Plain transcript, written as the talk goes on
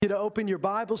to open your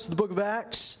Bibles to the book of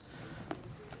Acts.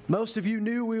 Most of you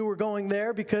knew we were going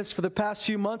there because for the past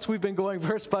few months we've been going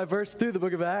verse by verse through the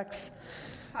book of Acts.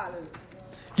 Hallelujah.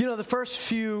 You know, the first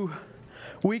few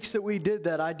weeks that we did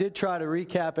that, I did try to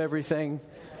recap everything,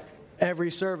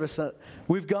 every service.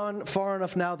 We've gone far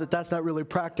enough now that that's not really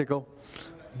practical.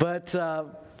 But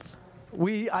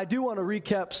I do want to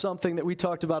recap something that we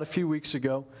talked about a few weeks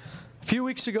ago. A few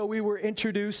weeks ago, we were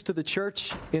introduced to the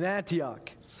church in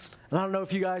Antioch. And I don't know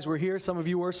if you guys were here. Some of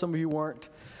you were, some of you weren't.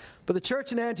 But the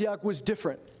church in Antioch was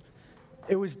different.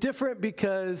 It was different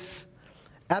because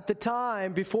at the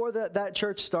time, before that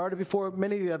church started, before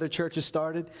many of the other churches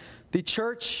started, the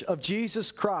church of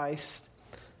Jesus Christ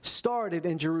started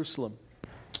in Jerusalem.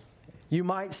 You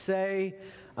might say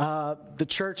the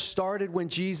church started when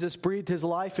Jesus breathed his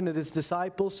life into his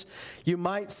disciples. You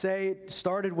might say it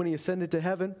started when he ascended to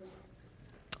heaven.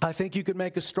 I think you could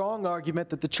make a strong argument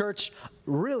that the church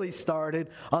really started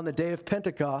on the day of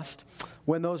Pentecost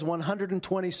when those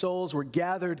 120 souls were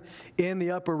gathered in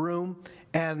the upper room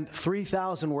and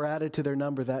 3,000 were added to their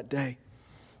number that day.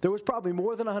 There was probably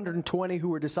more than 120 who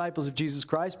were disciples of Jesus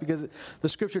Christ because the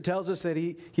scripture tells us that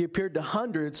he appeared to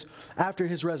hundreds after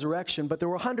his resurrection. But there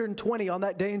were 120 on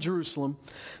that day in Jerusalem.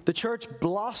 The church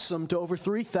blossomed to over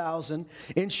 3,000.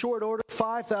 In short order,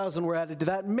 5,000 were added to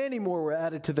that. Many more were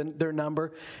added to their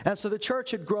number. And so the church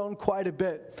had grown quite a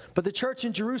bit. But the church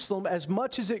in Jerusalem, as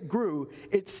much as it grew,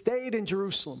 it stayed in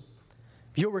Jerusalem.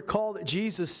 You'll recall that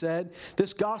Jesus said,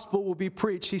 this gospel will be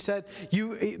preached. He said,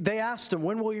 they asked him,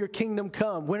 when will your kingdom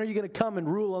come? When are you going to come and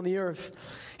rule on the earth?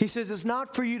 He says, it's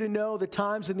not for you to know the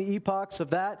times and the epochs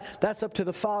of that. That's up to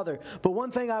the Father. But one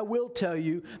thing I will tell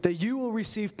you, that you will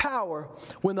receive power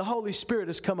when the Holy Spirit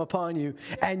has come upon you.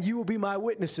 And you will be my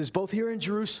witnesses, both here in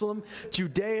Jerusalem,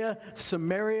 Judea,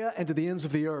 Samaria, and to the ends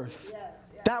of the earth. Yes,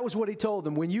 yes. That was what he told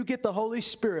them. When you get the Holy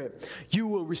Spirit, you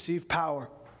will receive power.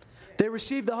 They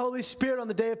received the Holy Spirit on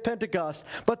the day of Pentecost.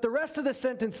 But the rest of the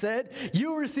sentence said,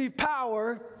 you'll receive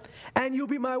power and you'll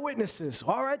be my witnesses.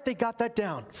 All right, they got that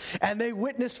down. And they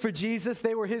witnessed for Jesus.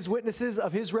 They were his witnesses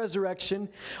of his resurrection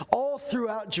all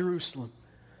throughout Jerusalem.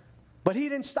 But he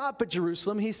didn't stop at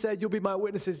Jerusalem. He said, you'll be my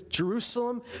witnesses,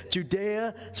 Jerusalem,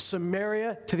 Judea,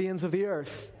 Samaria, to the ends of the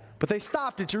earth. But they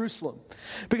stopped at Jerusalem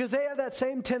because they have that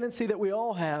same tendency that we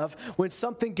all have when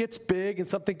something gets big and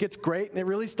something gets great and it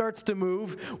really starts to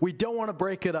move. We don't want to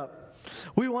break it up.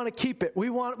 We want to keep it. We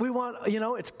want,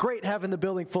 it's great having the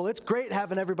building full. It's great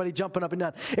having everybody jumping up and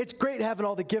down. It's great having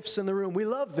all the gifts in the room. We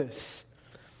love this.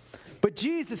 But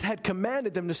Jesus had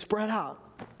commanded them to spread out.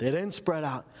 They didn't spread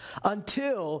out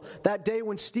until that day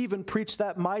when Stephen preached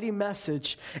that mighty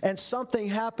message and something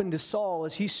happened to Saul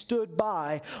as he stood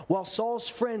by while Saul's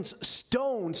friends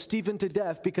stoned Stephen to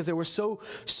death because they were so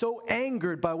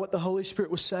angered by what the Holy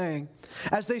Spirit was saying.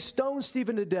 As they stoned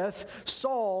Stephen to death,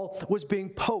 Saul was being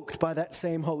poked by that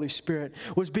same Holy Spirit,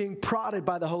 was being prodded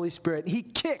by the Holy Spirit. He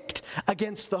kicked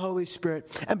against the Holy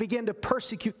Spirit and began to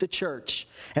persecute the church.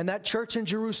 And that church in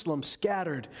Jerusalem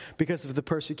scattered because of the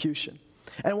persecution.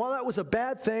 And while that was a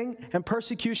bad thing, and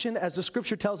persecution, as the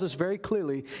scripture tells us very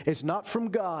clearly, is not from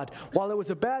God, while it was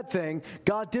a bad thing,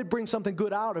 God did bring something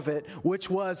good out of it, which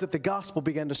was that the gospel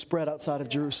began to spread outside of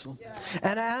Jerusalem.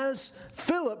 And as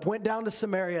Philip went down to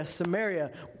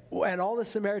Samaria and all the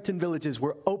Samaritan villages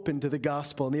were open to the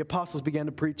gospel, and the apostles began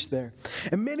to preach there.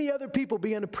 And many other people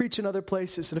began to preach in other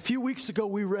places. And a few weeks ago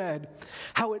we read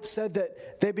how it said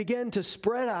that they began to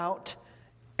spread out,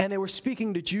 and they were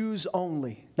speaking to Jews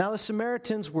only. Now, the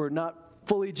Samaritans were not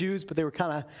fully Jews, but they were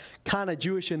kind of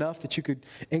Jewish enough that you could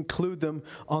include them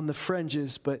on the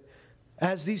fringes. But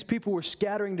as these people were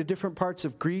scattering to different parts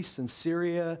of Greece and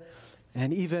Syria,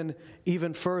 and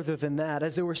even further than that,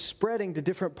 as they were spreading to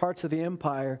different parts of the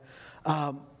empire,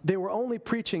 they were only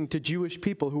preaching to Jewish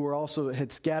people who were also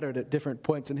had scattered at different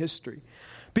points in history.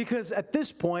 Because at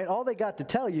this point, all they got to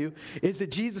tell you is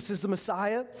that Jesus is the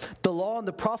Messiah. The law and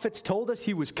the prophets told us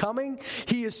he was coming.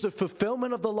 He is the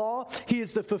fulfillment of the law. He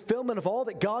is the fulfillment of all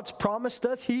that God's promised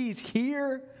us. He's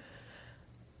here.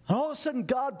 And all of a sudden,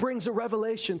 God brings a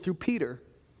revelation through Peter.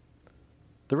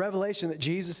 The revelation that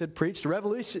Jesus had preached,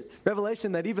 the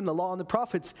revelation that even the law and the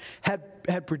prophets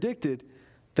had predicted,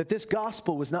 that this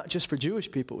gospel was not just for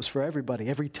Jewish people, it was for everybody,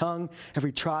 every tongue,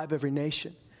 every tribe, every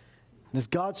nation. And as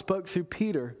God spoke through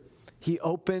Peter, he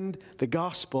opened the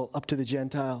gospel up to the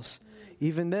Gentiles.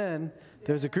 Even then,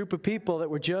 there was a group of people that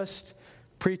were just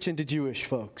preaching to Jewish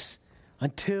folks.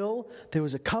 Until there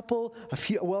was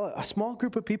a small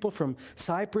group of people from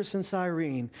Cyprus and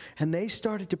Cyrene, and they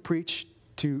started to preach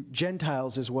to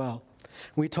Gentiles as well.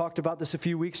 We talked about this a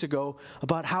few weeks ago,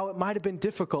 about how it might have been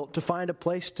difficult to find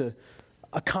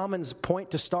a common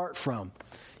point to start from.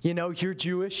 You know, you're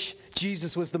Jewish.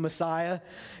 Jesus was the Messiah.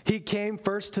 He came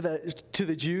first to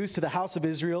the Jews, to the house of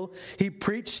Israel. He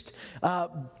preached,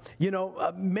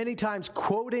 many times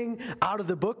quoting out of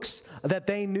the books that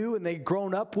they knew and they'd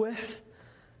grown up with.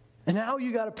 And now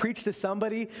you got to preach to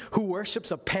somebody who worships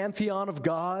a pantheon of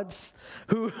gods,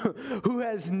 who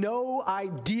has no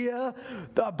idea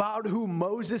about who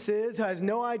Moses is, who has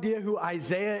no idea who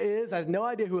Isaiah is, has no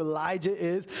idea who Elijah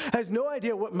is, has no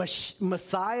idea what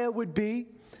Messiah would be.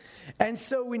 And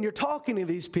so when you're talking to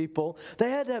these people, they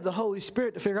had to have the Holy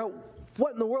Spirit to figure out,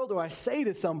 what in the world do I say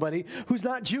to somebody who's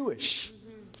not Jewish?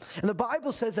 And the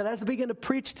Bible says that as they began to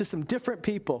preach to some different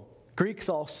people, Greeks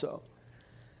also,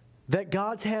 that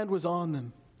God's hand was on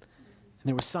them, and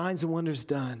there were signs and wonders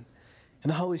done, and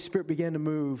the Holy Spirit began to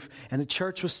move, and a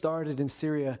church was started in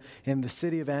Syria, in the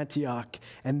city of Antioch,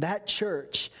 and that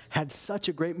church had such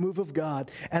a great move of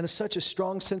God, and such a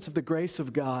strong sense of the grace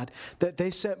of God, that they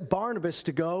sent Barnabas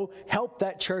to go help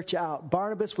that church out.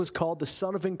 Barnabas was called the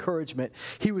son of encouragement.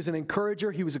 He was an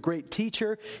encourager, he was a great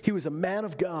teacher, he was a man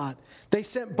of God. They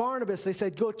sent Barnabas, they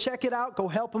said, go check it out, go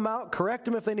help them out, correct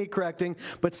them if they need correcting,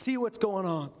 but see what's going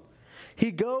on.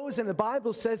 He goes, and the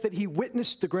Bible says that he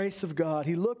witnessed the grace of God.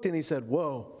 He looked and he said,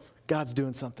 whoa, God's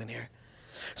doing something here.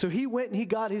 So he went and he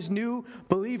got his new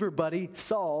believer buddy,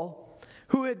 Saul,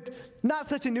 who had not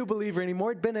such a new believer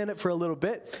anymore, had been in it for a little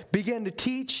bit, began to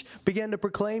teach, began to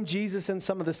proclaim Jesus in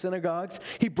some of the synagogues.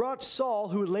 He brought Saul,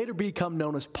 who would later become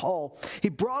known as Paul, he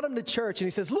brought him to church, and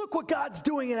he says, look what God's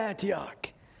doing in Antioch.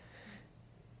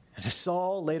 And as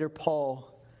Saul, later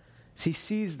Paul, as he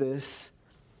sees this,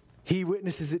 he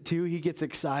witnesses it too. He gets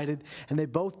excited. And they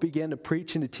both begin to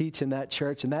preach and to teach in that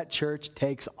church. And that church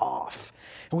takes off.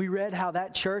 And we read how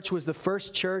that church was the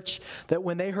first church that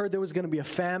when they heard there was going to be a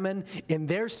famine in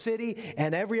their city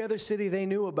and every other city they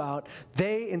knew about,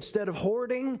 they, instead of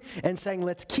hoarding and saying,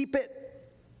 let's keep it,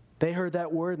 they heard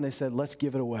that word and they said, let's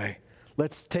give it away.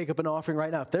 Let's take up an offering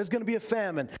right now. If there's going to be a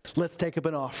famine, let's take up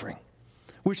an offering.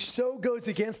 Which so goes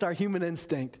against our human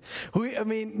instinct.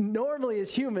 Normally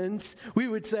as humans, we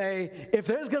would say, if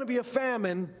there's going to be a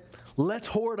famine, let's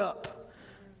hoard up.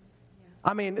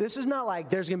 This is not like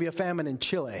there's going to be a famine in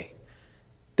Chile.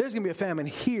 There's going to be a famine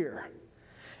here.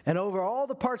 And over all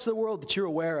the parts of the world that you're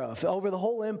aware of, over the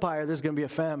whole empire, there's going to be a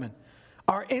famine.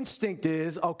 Our instinct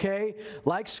is, okay,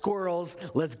 like squirrels,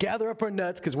 let's gather up our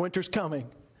nuts because winter's coming.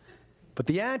 But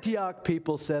the Antioch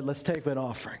people said, let's take an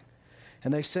offering.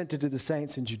 And they sent it to the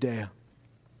saints in Judea.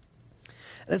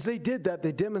 And as they did that,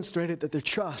 they demonstrated that their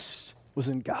trust was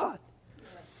in God.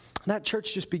 And that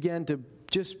church just began to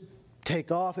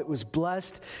take off. It was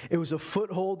blessed. It was a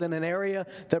foothold in an area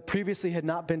that previously had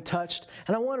not been touched.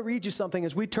 And I want to read you something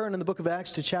as we turn in the book of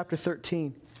Acts to chapter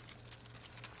 13.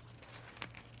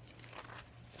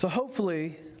 So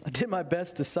hopefully, I did my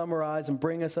best to summarize and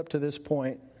bring us up to this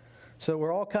point. So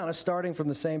we're all kind of starting from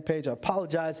the same page. I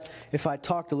apologize if I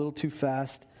talked a little too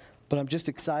fast, but I'm just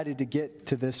excited to get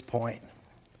to this point.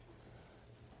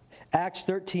 Acts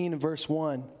 13 and verse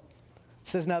 1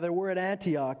 says, now there were at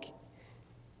Antioch,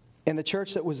 in the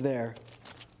church that was there,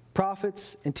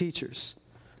 prophets and teachers,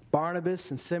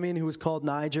 Barnabas and Simeon, who was called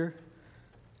Niger.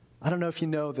 I don't know if you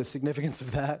know the significance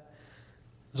of that.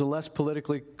 It was a less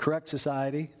politically correct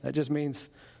society. That just means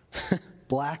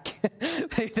black.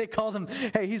 They called him,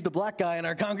 hey, he's the black guy in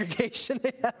our congregation.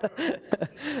 They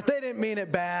didn't mean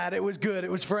it bad. It was good.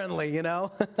 It was friendly, you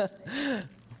know.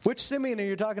 Which Simeon are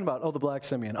you talking about? Oh, the black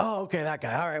Simeon. Oh, okay, that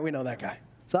guy. All right, we know that guy.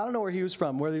 So I don't know where he was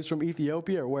from, whether he was from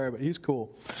Ethiopia or where, but he's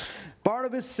cool.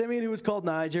 Barnabas, Simeon, who was called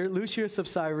Niger, Lucius of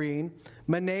Cyrene,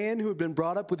 Manaen, who had been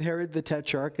brought up with Herod the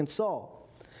Tetrarch, and Saul.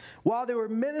 While they were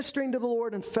ministering to the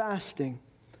Lord and fasting,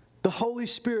 the Holy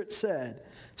Spirit said,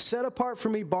 set apart for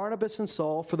me Barnabas and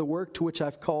Saul for the work to which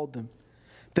I've called them.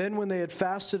 Then when they had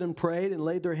fasted and prayed and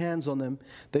laid their hands on them,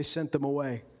 they sent them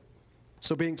away.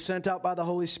 So being sent out by the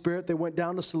Holy Spirit, they went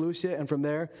down to Seleucia, and from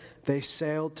there they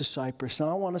sailed to Cyprus. Now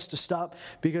I want us to stop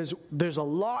because there's a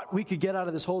lot we could get out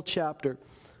of this whole chapter.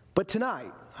 But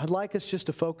tonight, I'd like us just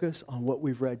to focus on what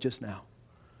we've read just now.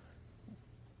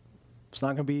 It's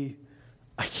not going to be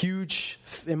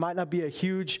it might not be a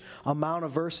huge amount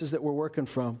of verses that we're working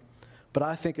from, but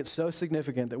I think it's so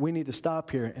significant that we need to stop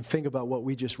here and think about what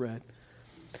we just read.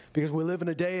 Because we live in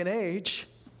a day and age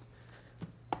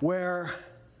where,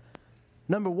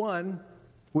 number one,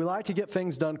 we like to get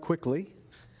things done quickly,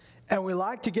 and we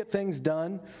like to get things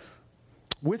done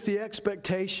with the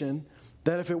expectation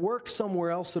that if it works somewhere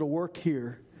else, it'll work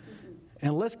here.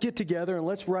 And let's get together and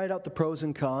let's write out the pros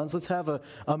and cons. Let's have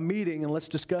a meeting and let's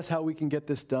discuss how we can get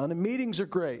this done. And meetings are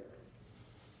great.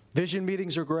 Vision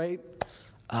meetings are great.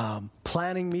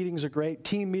 Planning meetings are great.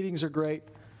 Team meetings are great.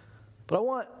 But I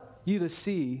want you to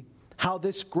see how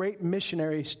this great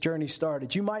missionary journey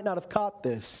started. You might not have caught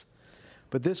this,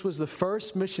 but this was the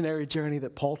first missionary journey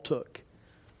that Paul took.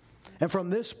 And from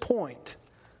this point,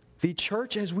 the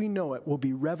church as we know it will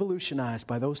be revolutionized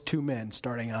by those two men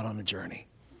starting out on a journey.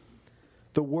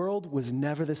 The world was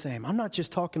never the same. I'm not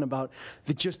just talking about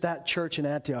just that church in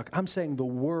Antioch. I'm saying the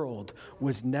world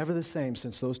was never the same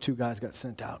since those two guys got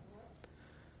sent out.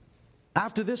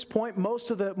 After this point,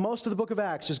 most of the book of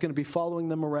Acts is going to be following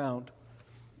them around.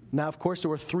 Now, of course, there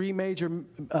were three major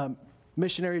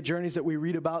missionary journeys that we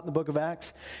read about in the book of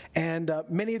Acts. And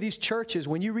many of these churches,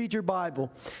 when you read your Bible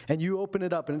and you open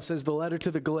it up and it says the letter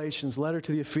to the Galatians, letter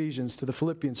to the Ephesians, to the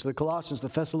Philippians, to the Colossians, the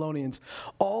Thessalonians,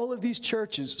 all of these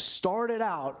churches started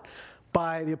out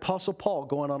by the Apostle Paul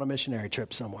going on a missionary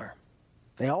trip somewhere.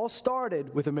 They all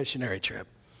started with a missionary trip.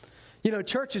 You know,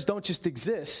 churches don't just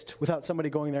exist without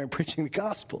somebody going there and preaching the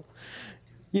gospel.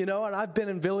 You know, and I've been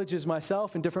in villages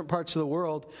myself in different parts of the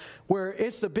world where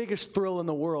it's the biggest thrill in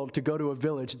the world to go to a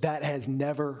village that has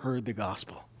never heard the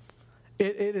gospel.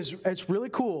 It's really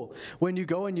cool when you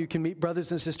go and you can meet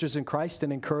brothers and sisters in Christ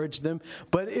and encourage them,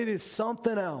 but it is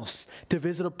something else to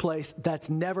visit a place that's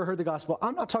never heard the gospel.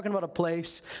 I'm not talking about a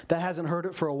place that hasn't heard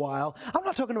it for a while. I'm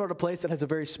not talking about a place that has a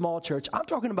very small church. I'm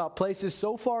talking about places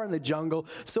so far in the jungle,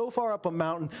 so far up a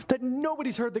mountain that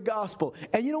nobody's heard the gospel.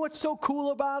 And you know what's so cool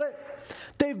about it?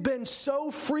 They've been so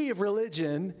free of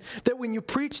religion that when you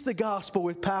preach the gospel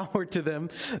with power to them,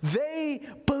 they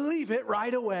believe it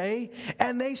right away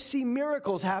and they see miracles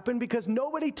happen because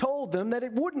nobody told them that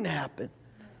it wouldn't happen.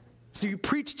 So you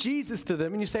preach Jesus to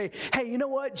them and you say, hey, you know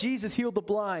what? Jesus healed the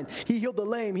blind. He healed the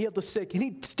lame. He healed the sick. And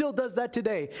he still does that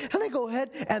today. And they go ahead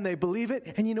and they believe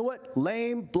it. And you know what?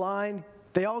 Lame, blind,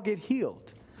 they all get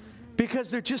healed. Because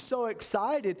they're just so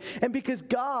excited and because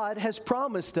God has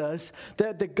promised us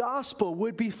that the gospel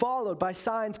would be followed by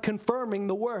signs confirming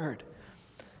the word.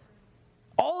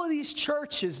 All of these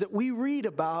churches that we read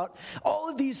about, all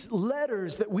of these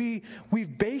letters that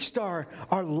we've based our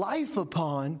life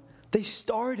upon, they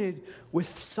started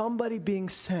with somebody being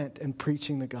sent and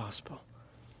preaching the gospel.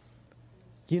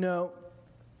 You know,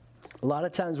 a lot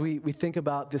of times we think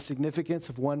about the significance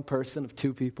of one person, of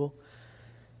two people.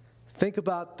 Think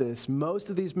about this. Most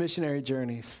of these missionary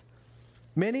journeys,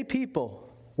 many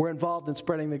people were involved in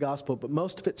spreading the gospel, but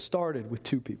most of it started with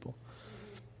two people.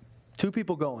 Two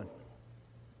people going.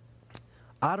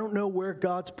 I don't know where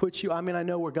God's put you. I mean, I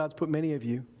know where God's put many of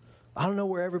you. I don't know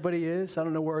where everybody is. I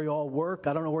don't know where you all work.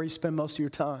 I don't know where you spend most of your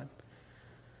time.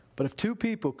 But if two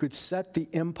people could set the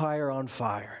empire on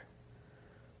fire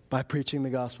by preaching the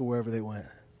gospel wherever they went,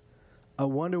 I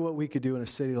wonder what we could do in a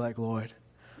city like Lloyd.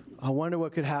 I wonder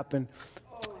what could happen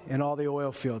in all the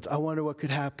oil fields. I wonder what could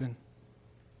happen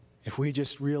if we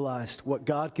just realized what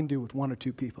God can do with one or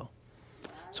two people.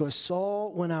 So as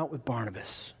Saul went out with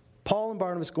Barnabas, Paul and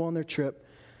Barnabas go on their trip.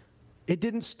 It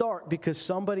didn't start because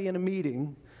somebody in a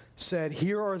meeting said,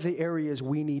 here are the areas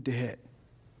we need to hit.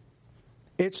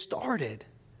 It started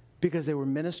because they were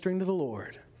ministering to the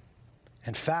Lord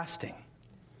and fasting.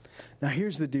 Now,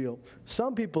 here's the deal.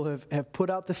 Some people have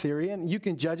put out the theory, and you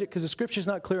can judge it because the Scripture's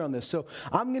not clear on this. So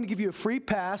I'm going to give you a free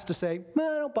pass to say, I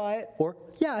don't buy it, or,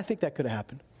 yeah, I think that could have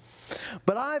happened.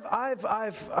 But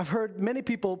I've heard many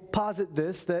people posit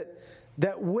this, that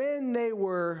when they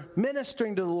were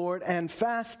ministering to the Lord and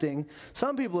fasting,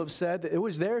 some people have said that it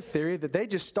was their theory that they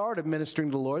just started ministering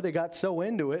to the Lord. They got so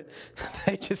into it,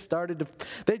 they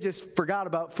just forgot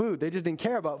about food. They just didn't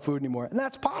care about food anymore. And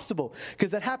that's possible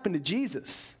because that happened to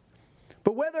Jesus.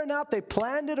 But whether or not they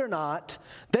planned it or not,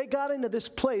 they got into this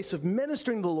place of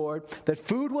ministering to the Lord, that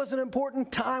food wasn't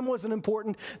important, time wasn't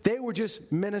important. They were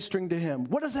just ministering to Him.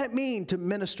 What does that mean to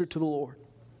minister to the Lord?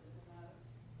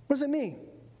 What does it mean?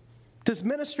 Does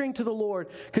ministering to the Lord,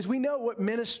 because we know what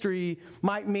ministry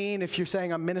might mean if you're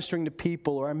saying I'm ministering to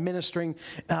people or I'm ministering,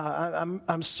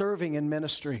 I'm serving in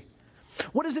ministry.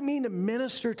 What does it mean to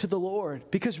minister to the Lord?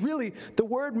 Because really, the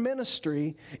word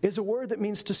ministry is a word that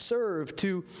means to serve,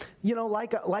 to,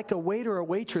 like a waiter or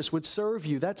waitress would serve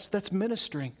you. That's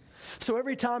ministering. So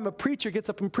every time a preacher gets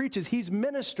up and preaches, he's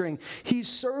ministering. He's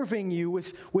serving you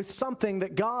with something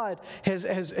that God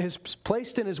has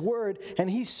placed in His Word, and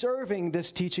He's serving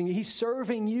this teaching. He's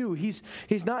serving you. He's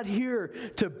not here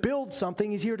to build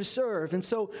something. He's here to serve. And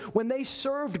so when they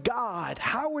served God,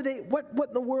 how were they? What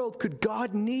in the world could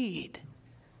God need?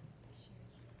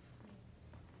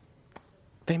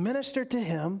 They ministered to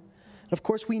Him. And of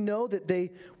course, we know that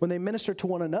when they ministered to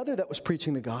one another, that was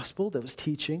preaching the gospel, that was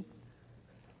teaching.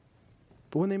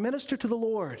 But when they minister to the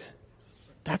Lord,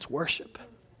 that's worship.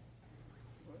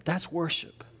 That's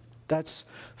worship. That's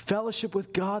fellowship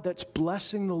with God. That's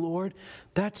blessing the Lord.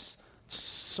 That's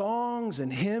songs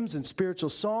and hymns and spiritual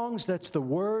songs. That's the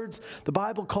words. The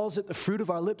Bible calls it the fruit of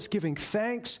our lips, giving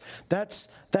thanks. That's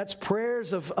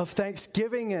prayers of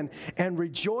thanksgiving and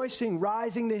rejoicing,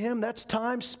 rising to Him. That's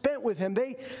time spent with Him.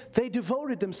 They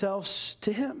devoted themselves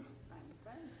to Him.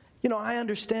 You know, I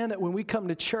understand that when we come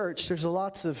to church, there's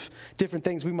lots of different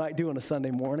things we might do on a Sunday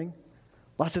morning.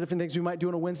 Lots of different things we might do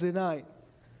on a Wednesday night.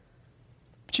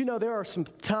 But you know, there are some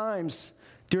times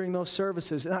during those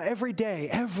services. Now, every day,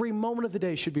 every moment of the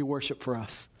day should be worship for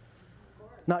us.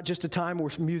 Not just a time where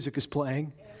music is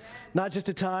playing. Not just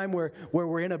a time where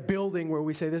we're in a building where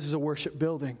we say this is a worship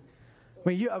building.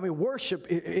 I mean, worship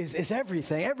is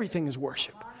everything. Everything is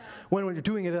worship when we're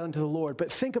doing it unto the Lord.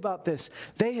 But think about this.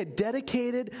 They had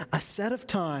dedicated a set of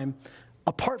time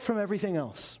apart from everything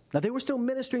else. Now, they were still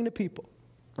ministering to people,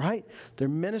 right? They're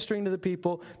ministering to the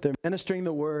people. They're ministering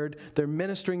the word. They're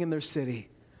ministering in their city.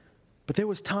 But there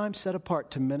was time set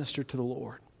apart to minister to the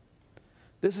Lord.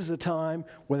 This is a time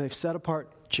where they've set apart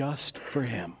just for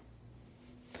Him.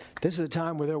 This is a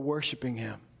time where they're worshiping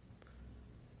Him.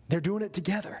 They're doing it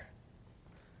together.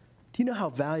 Do you know how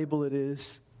valuable it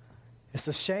is? It's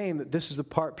a shame that this is the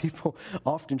part people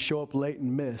often show up late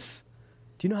and miss.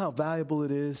 Do you know how valuable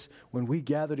it is when we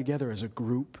gather together as a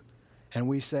group and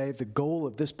we say the goal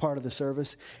of this part of the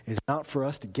service is not for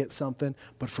us to get something,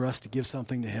 but for us to give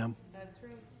something to Him?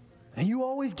 And you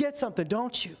always get something,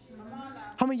 don't you?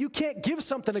 I mean, you can't give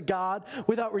something to God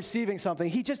without receiving something.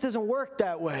 He just doesn't work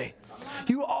that way.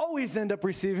 You always end up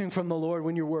receiving from the Lord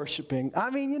when you're worshiping. I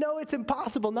mean, you know, it's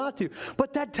impossible not to.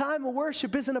 But that time of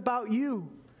worship isn't about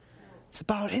you. It's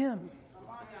about Him.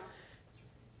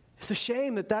 It's a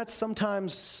shame that that's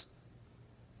sometimes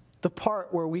the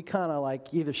part where we kind of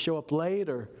like either show up late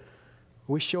or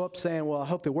we show up saying, well, I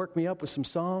hope they work me up with some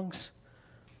songs.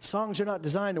 Songs are not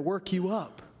designed to work you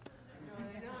up.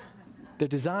 They're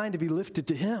designed to be lifted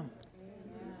to Him.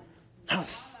 Now,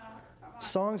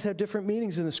 songs have different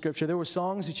meanings in the Scripture. There were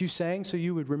songs that you sang so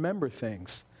you would remember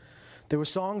things. There were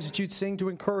songs that you'd sing to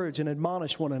encourage and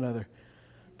admonish one another.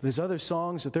 But there's other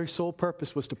songs that their sole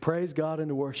purpose was to praise God and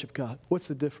to worship God. What's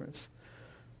the difference?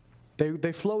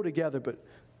 They flow together, but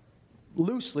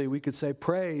loosely we could say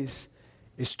praise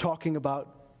is talking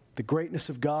about the greatness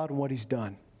of God and what He's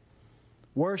done.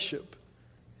 Worship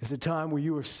is a time where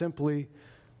you are simply...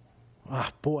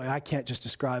 boy, I can't just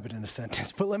describe it in a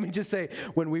sentence. But let me just say,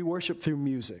 when we worship through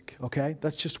music, okay?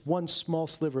 That's just one small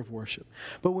sliver of worship.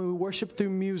 But when we worship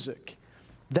through music,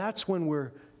 that's when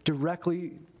we're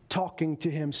directly talking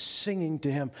to Him,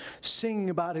 singing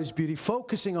about His beauty,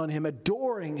 focusing on Him,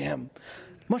 adoring Him.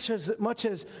 Much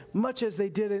as they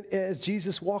did as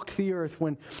Jesus walked the earth,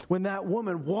 when that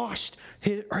woman washed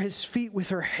his feet with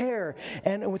her hair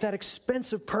and with that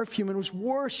expensive perfume and was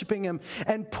worshiping Him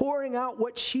and pouring out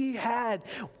what she had.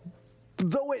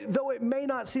 Though it may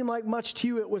not seem like much to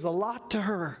you, it was a lot to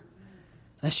her.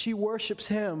 As she worships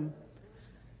Him,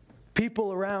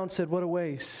 people around said, what a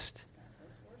waste.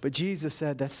 But Jesus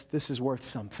said, this is worth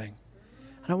something.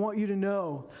 And I want you to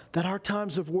know that our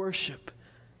times of worship,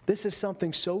 this is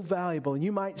something so valuable. And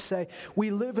you might say,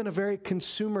 we live in a very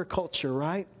consumer culture,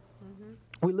 right?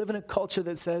 Mm-hmm. We live in a culture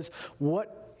that says,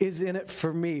 what is in it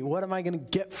for me? What am I going to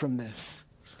get from this?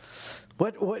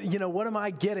 What am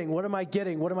I getting? What am I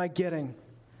getting? What am I getting?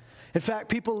 In fact,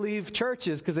 people leave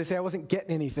churches because they say, I wasn't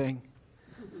getting anything.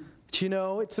 But you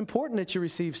know, it's important that you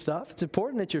receive stuff. It's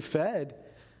important that you're fed.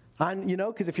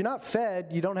 Because if you're not fed,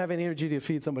 you don't have any energy to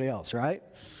feed somebody else, right?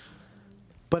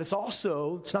 But it's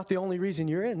not the only reason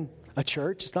you're in a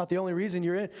church. It's not the only reason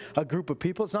you're in a group of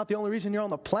people. It's not the only reason you're on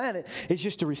the planet. It's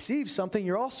just to receive something.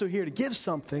 You're also here to give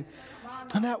something.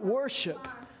 And that worship,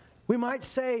 we might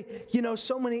say,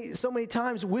 so many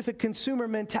times with a consumer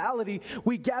mentality,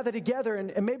 we gather together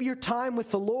and maybe your time with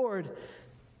the Lord,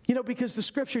 because the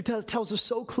Scripture tells us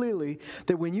so clearly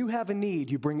that when you have a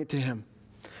need, you bring it to Him.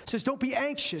 It says, don't be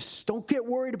anxious. Don't get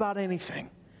worried about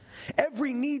anything.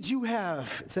 Every need you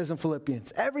have, it says in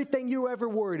Philippians, everything you ever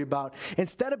worried about,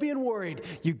 instead of being worried,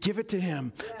 you give it to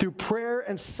Him. Through prayer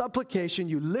and supplication,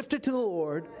 you lift it to the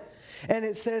Lord. And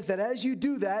it says that as you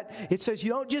do that, it says you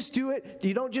don't just do it,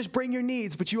 you don't just bring your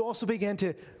needs, but you also begin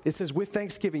to, it says with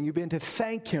thanksgiving, you begin to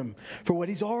thank Him for what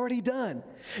He's already done.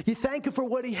 You thank Him for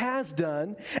what He has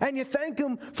done, and you thank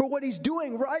Him for what He's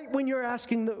doing right when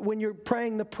you're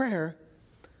praying the prayer.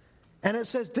 And it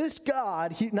says this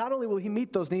God, not only will He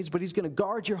meet those needs, but He's going to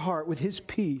guard your heart with His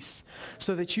peace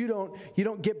so that you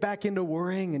don't get back into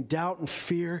worrying and doubt and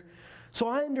fear. So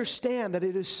I understand that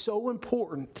it is so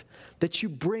important that you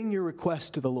bring your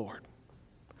request to the Lord.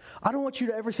 I don't want you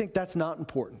to ever think that's not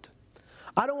important.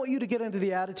 I don't want you to get into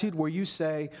the attitude where you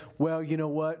say, well, you know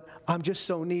what? I'm just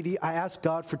so needy. I ask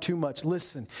God for too much.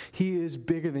 Listen, He is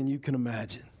bigger than you can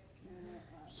imagine.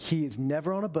 He is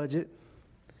never on a budget.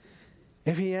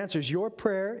 If He answers your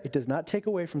prayer, it does not take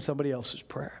away from somebody else's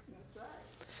prayer.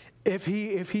 If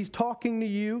He's talking to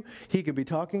you, He can be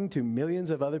talking to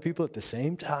millions of other people at the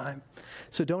same time.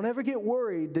 So don't ever get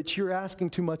worried that you're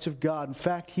asking too much of God. In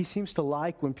fact, He seems to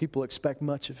like when people expect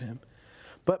much of Him.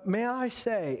 But may I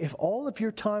say, if all of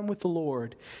your time with the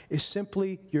Lord is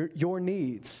simply your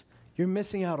needs, you're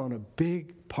missing out on a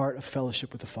big part of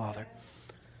fellowship with the Father.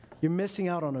 You're missing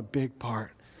out on a big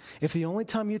part. If the only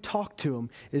time you talk to Him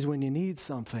is when you need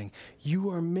something, you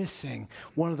are missing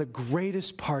one of the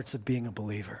greatest parts of being a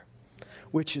believer,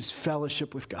 which is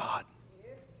fellowship with God.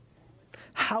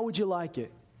 How would you like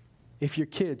it if your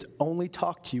kids only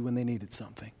talked to you when they needed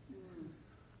something?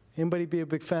 Anybody be a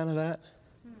big fan of that?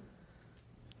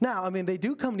 Now, I mean, they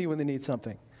do come to you when they need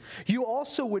something. You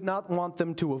also would not want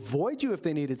them to avoid you if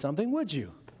they needed something, would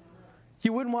you?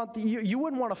 You wouldn't want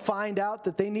to find out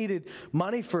that they needed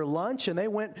money for lunch and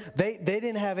they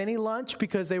didn't have any lunch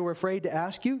because they were afraid to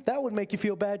ask you. That would make you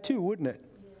feel bad too, wouldn't it?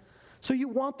 Yeah. So you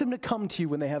want them to come to you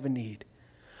when they have a need.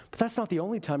 But that's not the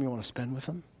only time you want to spend with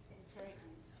them. That's right.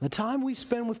 The time we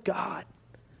spend with God,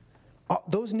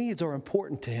 those needs are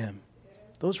important to Him.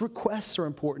 Those requests are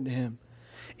important to Him.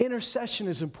 Intercession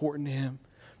is important to Him.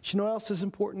 But you know what else is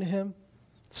important to Him?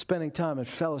 Spending time and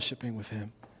fellowshipping with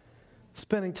Him.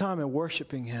 Spending time and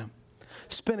worshiping Him.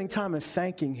 Spending time and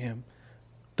thanking Him.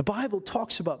 The Bible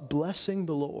talks about blessing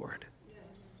the Lord.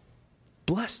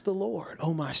 Bless the Lord,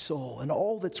 O my soul, and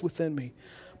all that's within me.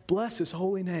 Bless His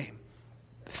holy name.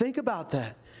 Think about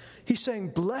that. He's saying,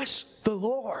 bless the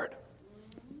Lord.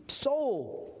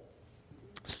 Soul,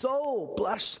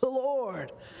 bless the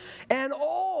Lord. And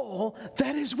all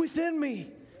that is within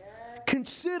me.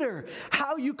 Consider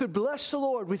how you could bless the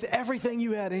Lord with everything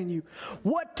you had in you.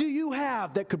 What do you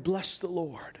have that could bless the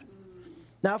Lord?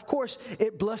 Now, of course,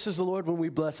 it blesses the Lord when we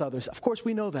bless others. Of course,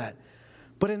 we know that.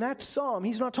 But in that psalm,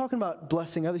 he's not talking about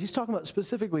blessing others. He's talking about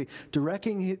specifically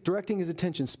directing his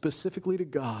attention specifically to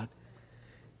God.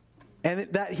 And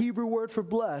that Hebrew word for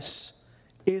bless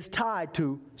is tied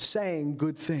to saying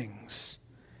good things.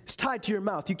 It's tied to your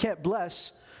mouth. You can't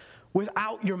bless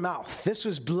without your mouth. This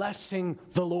was blessing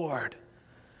the Lord.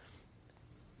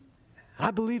 I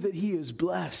believe that He is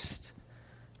blessed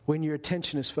when your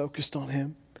attention is focused on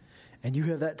Him and you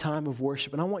have that time of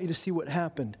worship. And I want you to see what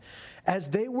happened. As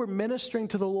they were ministering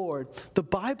to the Lord, the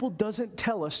Bible doesn't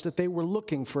tell us that they were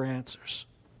looking for answers.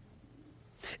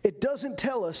 It doesn't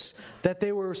tell us that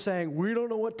they were saying, we don't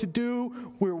know what to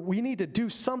do. We need to do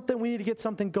something. We need to get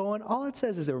something going. All it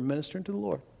says is they were ministering to the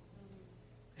Lord.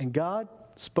 And God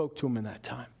spoke to them in that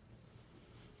time.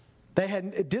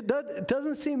 It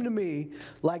doesn't seem to me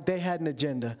like they had an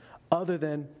agenda other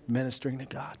than ministering to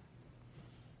God.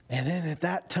 And then at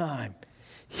that time,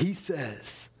 He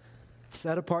says,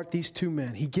 set apart these two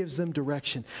men. He gives them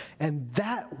direction. And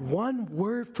that one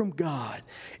word from God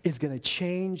is going to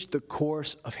change the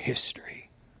course of history.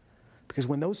 Because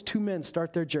when those two men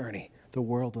start their journey, the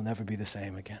world will never be the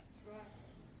same again.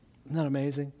 Isn't that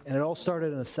amazing? And it all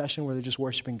started in a session where they're just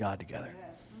worshiping God together.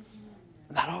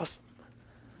 Isn't that awesome?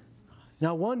 Now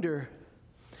I wonder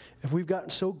if we've gotten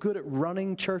so good at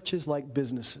running churches like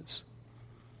businesses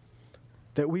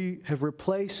that we have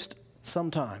replaced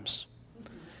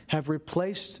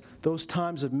those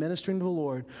times of ministering to the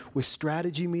Lord with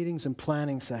strategy meetings and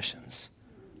planning sessions.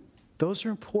 Those are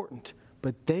important,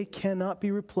 but they cannot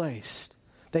be replaced.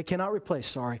 They can't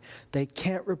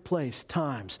replace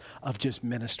times of just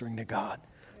ministering to God.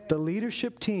 The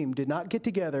leadership team did not get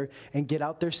together and get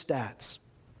out their stats.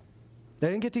 They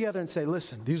didn't get together and say,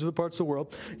 listen, these are the parts of the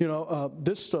world.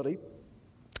 This study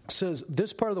says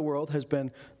this part of the world has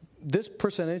been, this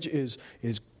percentage is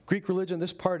Greek religion,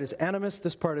 this part is animist,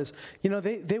 this part is,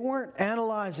 they weren't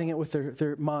analyzing it with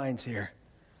their minds here.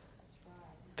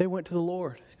 They went to the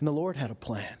Lord, and the Lord had a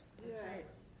plan.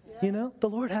 The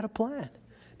Lord had a plan.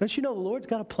 Don't you know the Lord's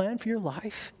got a plan for your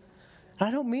life? And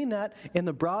I don't mean that in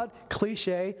the broad,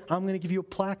 cliche, I'm going to give you a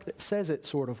plaque that says it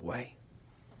sort of way.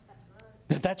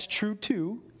 That's true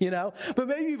too, But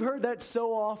maybe you've heard that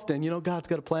so often, God's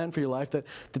got a plan for your life that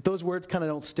those words kind of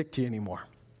don't stick to you anymore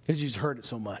because you just heard it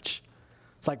so much.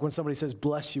 It's like when somebody says,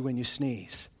 bless you when you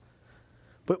sneeze.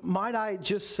 But might I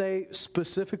just say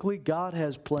specifically, God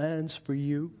has plans for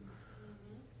you?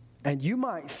 And you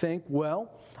might think,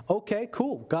 well, okay,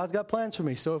 cool. God's got plans for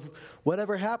me. So if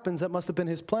whatever happens, that must have been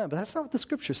His plan. But that's not what the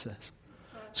Scripture says.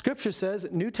 Scripture says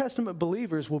that New Testament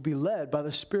believers will be led by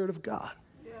the Spirit of God.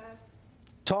 Yes.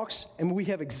 talks, and we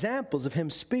have examples of him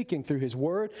speaking through his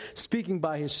word, speaking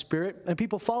by his Spirit, and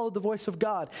people followed the voice of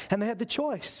God, and they had the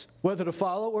choice whether to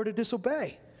follow or to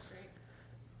disobey.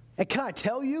 And can I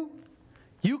tell you,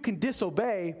 you can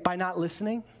disobey by not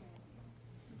listening.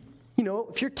 You know,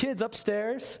 if your kid's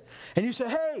upstairs and you say,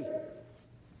 hey,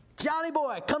 Johnny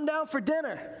boy, come down for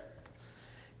dinner.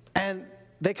 And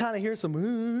they kind of hear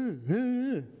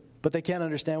some, but they can't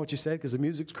understand what you said because the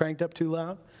music's cranked up too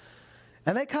loud.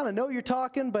 And they kind of know you're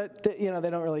talking, but they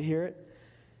don't really hear it.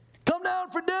 Come down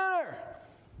for dinner.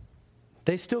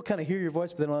 They still kind of hear your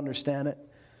voice, but they don't understand it.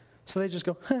 So they just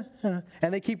go,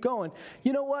 and they keep going.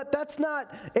 You know what?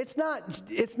 It's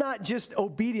not just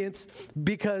obedience,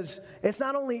 because it's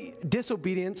not only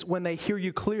disobedience when they hear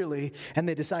you clearly and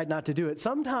they decide not to do it.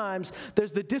 Sometimes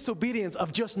there's the disobedience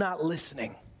of just not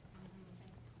listening.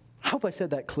 I hope I said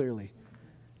that clearly.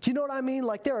 Do you know what I mean?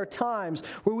 Like there are times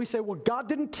where we say, well, God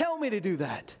didn't tell me to do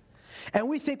that. And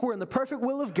we think we're in the perfect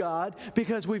will of God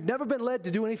because we've never been led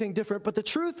to do anything different. But the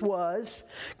truth was,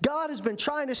 God has been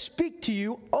trying to speak to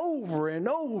you over and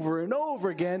over and over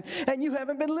again, and you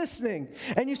haven't been listening.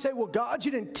 And you say, well, God,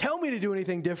 you didn't tell me to do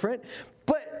anything different.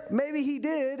 But maybe he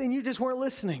did, and you just weren't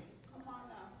listening.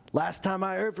 Last time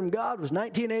I heard from God was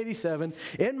 1987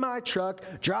 in my truck,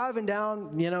 driving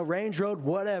down, Range Road,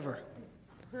 whatever.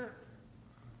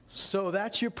 So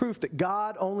that's your proof that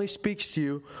God only speaks to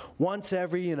you once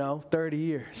every, 30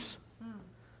 years.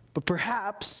 But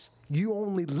perhaps you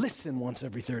only listen once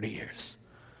every 30 years.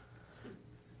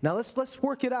 Now let's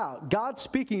work it out. God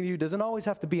speaking to you doesn't always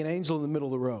have to be an angel in the middle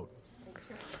of the road.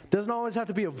 Doesn't always have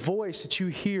to be a voice that you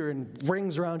hear and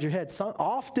rings around your head.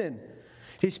 Often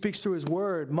he speaks through his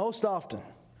word, most often.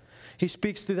 He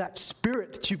speaks through that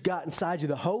Spirit that you've got inside you,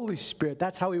 the Holy Spirit.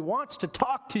 That's how he wants to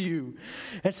talk to you.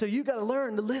 And so you've got to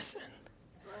learn to listen.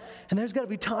 And there's got to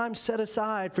be time set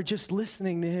aside for just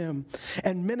listening to him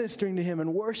and ministering to him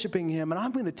and worshiping him. And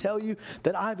I'm going to tell you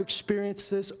that I've experienced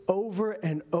this over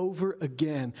and over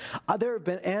again. There have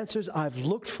been answers I've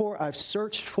looked for, I've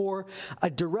searched for,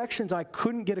 directions I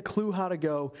couldn't get a clue how to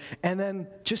go. And then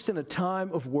just in a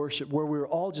time of worship where we were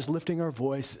all just lifting our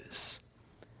voices,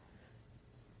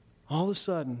 all of a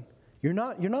sudden, you're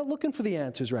not looking for the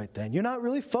answers right then. You're not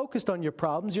really focused on your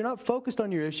problems. You're not focused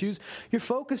on your issues. You're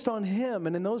focused on him.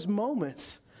 And in those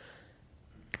moments,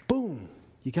 boom,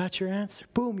 you got your answer.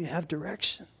 Boom, you have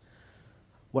direction.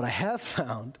 What I have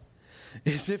found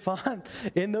is if I'm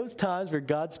in those times where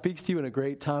God speaks to you in a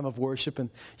great time of worship and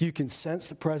you can sense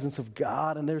the presence of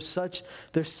God and there's such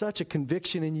a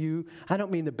conviction in you. I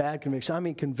don't mean the bad conviction. I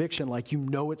mean conviction like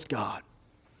it's God.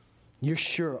 You're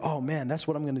sure, oh man, that's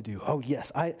what I'm going to do. Oh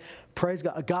yes, I praise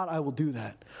God. God, I will do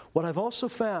that. What I've also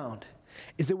found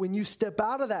is that when you step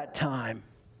out of that time,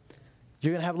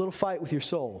 you're going to have a little fight with your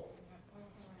soul.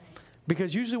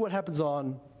 Because usually what happens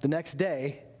on the next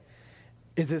day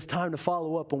is it's time to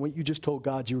follow up on what you just told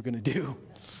God you were going to do.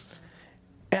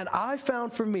 And I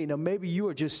found for me, now maybe you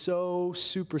are just so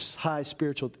super high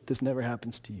spiritual that this never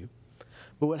happens to you.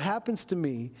 But what happens to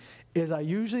me is I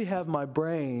usually have my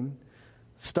brain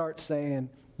start saying,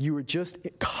 you were just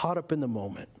caught up in the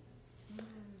moment.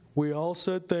 We all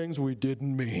said things we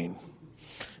didn't mean.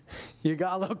 You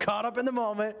got a little caught up in the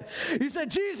moment. You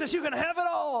said, Jesus, you can have it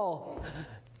all.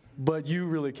 But you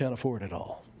really can't afford it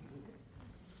all.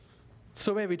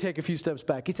 So maybe take a few steps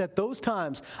back. It's at those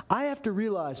times I have to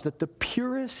realize that the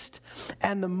purest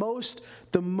and the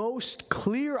most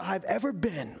clear I've ever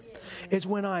been is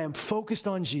when I am focused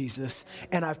on Jesus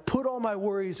and I've put all my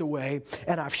worries away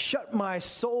and I've shut my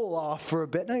soul off for a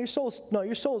bit. Now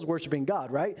your soul is worshiping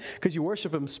God, right? Because you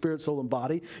worship him spirit, soul, and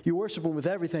body. You worship him with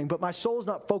everything, but my soul is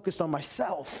not focused on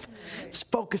myself. It's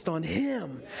focused on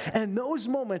him. And in those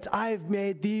moments I've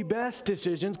made the best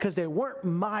decisions because they weren't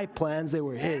my plans, they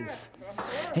were his.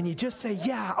 And you just say,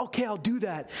 yeah, okay, I'll do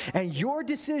that. And your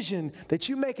decision that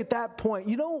you make at that point,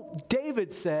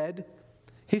 David said,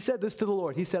 he said this to the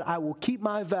Lord. He said, I will keep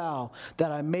my vow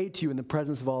that I made to you in the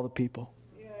presence of all the people.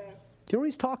 Yeah. Do you know what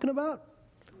he's talking about?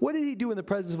 What did he do in the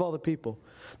presence of all the people?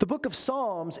 The book of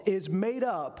Psalms is made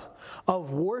up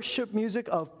of worship music,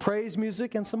 of praise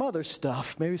music, and some other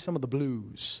stuff, maybe some of the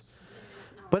blues.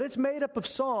 But it's made up of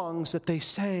songs that they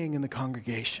sang in the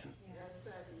congregation.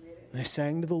 They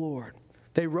sang to the Lord.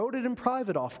 They wrote it in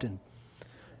private often.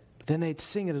 But then they'd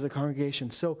sing it as a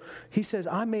congregation. So he says,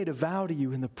 I made a vow to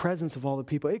you in the presence of all the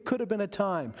people. It could have been a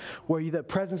time where the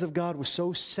presence of God was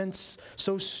so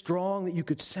strong that you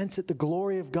could sense it. The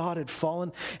glory of God had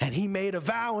fallen. And he made a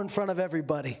vow in front of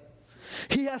everybody.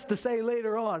 He has to say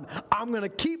later on, I'm going to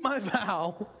keep my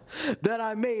vow that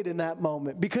I made in that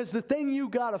moment. Because the thing you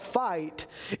got to fight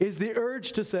is the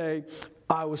urge to say,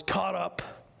 I was caught up.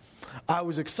 I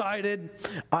was excited.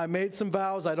 I made some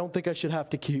vows I don't think I should have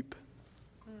to keep.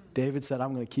 David said,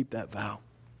 I'm going to keep that vow.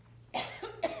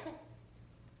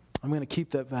 I'm going to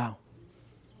keep that vow.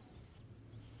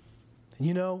 And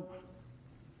you know,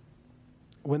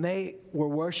 when they were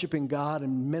worshiping God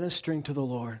and ministering to the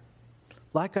Lord,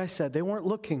 like I said, they weren't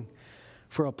looking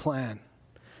for a plan.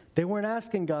 They weren't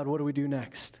asking God, what do we do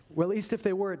next? Well, at least if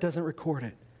they were, it doesn't record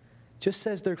it. Just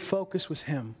says their focus was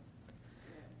Him.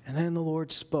 And then the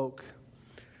Lord spoke.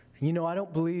 And you know, I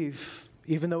don't believe,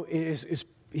 even though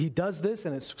He does this,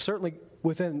 and it's certainly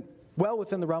well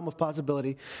within the realm of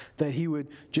possibility that He would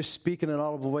just speak in an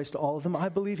audible voice to all of them, I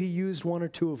believe He used one or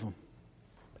two of them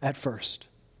at first.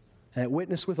 And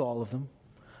witnessed with all of them.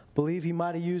 I believe He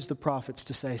might have used the prophets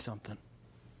to say something.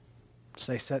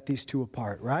 Say, set these two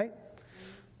apart, right?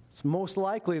 It's most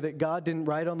likely that God didn't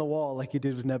write on the wall like He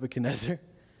did with Nebuchadnezzar.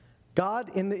 God,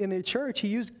 in the church, He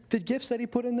used the gifts that He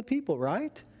put in the people,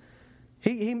 right?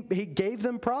 He gave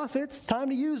them prophets. It's time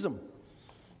to use them.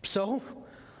 So,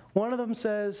 one of them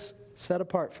says, set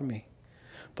apart for me.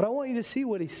 But I want you to see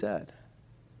what he said.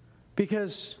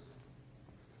 Because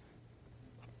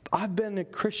I've been a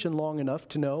Christian long enough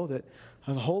to know that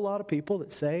there's a whole lot of people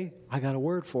that say, I got a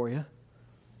word for you.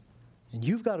 And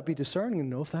you've got to be discerning to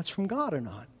know if that's from God or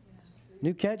not.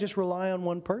 You can't just rely on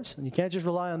one person. You can't just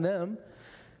rely on them.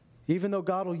 Even though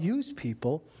God will use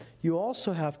people, you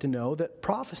also have to know that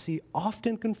prophecy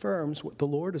often confirms what the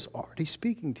Lord is already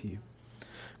speaking to you.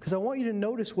 Because I want you to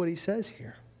notice what he says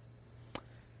here.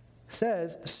 It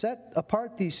says, set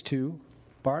apart these two,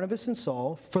 Barnabas and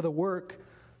Saul, for the work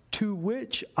to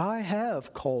which I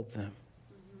have called them.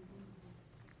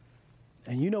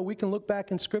 And you know, we can look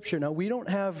back in Scripture. Now, we don't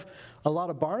have a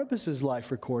lot of Barnabas'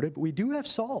 life recorded, but we do have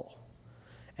Saul.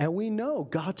 And we know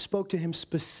God spoke to him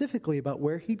specifically about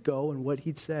where he'd go and what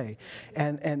he'd say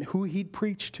and who he'd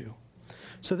preach to.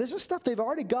 So this is stuff they've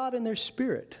already got in their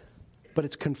spirit, but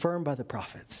it's confirmed by the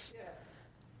prophets.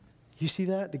 You see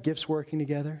that? The gifts working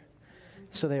together?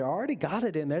 So they already got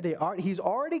it in there. He's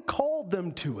already called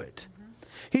them to it.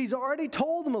 He's already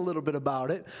told them a little bit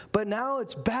about it, but now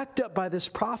it's backed up by this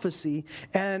prophecy,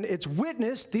 and it's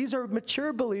witnessed. These are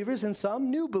mature believers and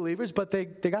some new believers, but they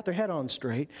got their head on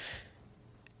straight.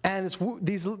 And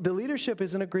the leadership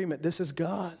is in agreement. This is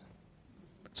God.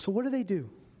 So what do?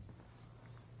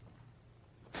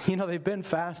 You know, they've been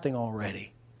fasting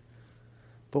already.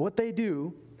 But what they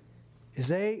do is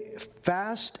they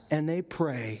fast and they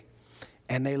pray,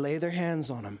 and they lay their hands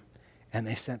on them, and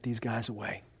they sent these guys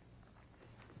away.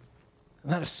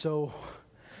 And that is so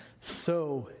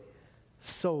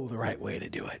the right way to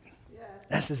do it.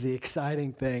 This is the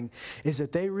exciting thing, is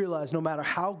that they realize no matter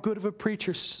how good of a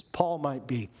preacher Paul might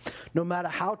be, no matter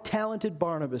how talented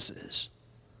Barnabas is,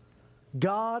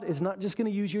 God is not just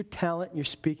going to use your talent and your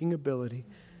speaking ability.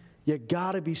 You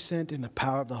got to be sent in the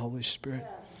power of the Holy Spirit.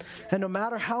 And no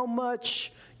matter how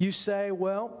much you say,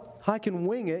 well, I can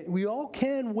wing it, we all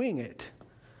can wing it.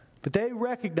 But they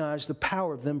recognize the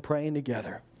power of them praying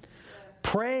together.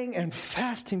 Praying and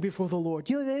fasting before the Lord.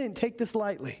 You know, they didn't take this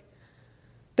lightly.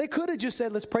 They could have just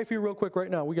said, let's pray for you real quick right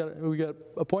now. We got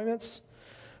appointments.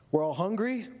 We're all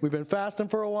hungry. We've been fasting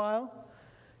for a while.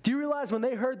 Do you realize when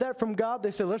they heard that from God,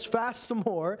 they said, let's fast some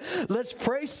more. Let's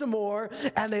pray some more.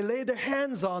 And they laid their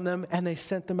hands on them and they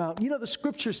sent them out. You know, the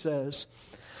Scripture says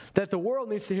that the world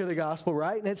needs to hear the gospel,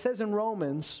 right? And it says in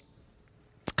Romans,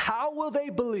 how will they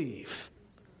believe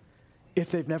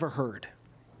if they've never heard?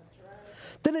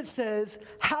 Then it says,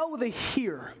 how will they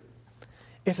hear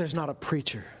if there's not a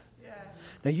preacher?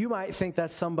 Now, you might think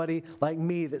that's somebody like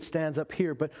me that stands up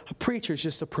here, but a preacher is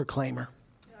just a proclaimer.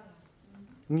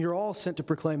 And you're all sent to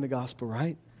proclaim the gospel,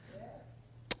 right?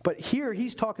 But here,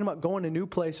 he's talking about going to new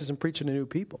places and preaching to new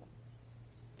people,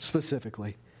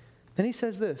 specifically. Then he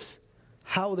says this,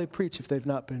 how will they preach if they've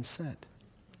not been sent?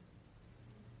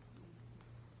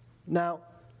 Now,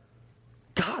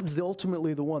 God's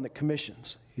ultimately the one that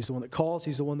commissions. He's the one that calls.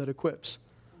 He's the one that equips.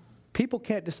 People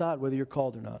can't decide whether you're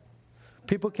called or not.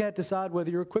 People can't decide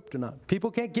whether you're equipped or not. People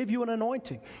can't give you an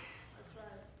anointing.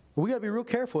 We got to be real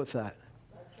careful with that.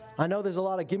 I know there's a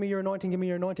lot of give me your anointing, give me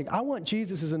your anointing. I want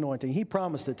Jesus' anointing. He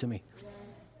promised it to me.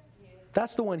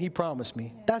 That's the one he promised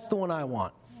me. That's the one I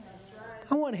want.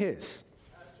 I want his.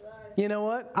 You know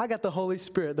what? I got the Holy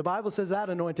Spirit. The Bible says that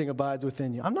anointing abides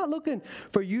within you. I'm not looking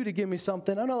for you to give me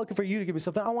something. I'm not looking for you to give me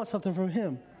something. I want something from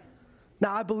him.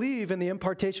 Now, I believe in the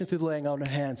impartation through the laying on of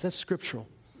hands. That's scriptural.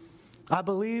 I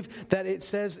believe that it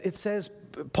says,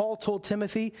 Paul told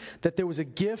Timothy that there was a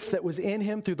gift that was in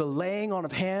him through the laying on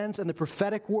of hands and the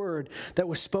prophetic word that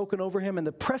was spoken over him, and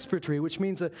the presbytery, which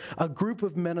means a group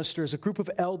of ministers, a group of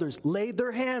elders, laid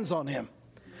their hands on him.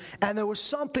 and there was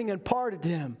something imparted to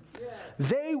him.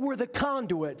 They were the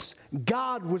conduits.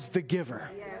 God was the giver,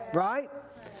 right?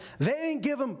 They didn't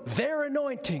give them their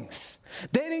anointings.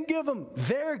 They didn't give them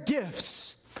their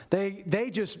gifts. They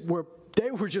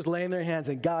were just laying their hands,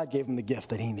 and God gave them the gift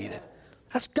that he needed.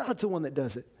 That's God's the one that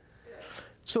does it.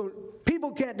 So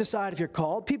people can't decide if you're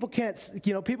called. People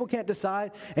can't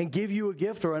decide and give you a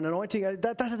gift or an anointing.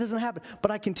 That doesn't happen. But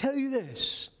I can tell you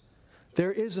this.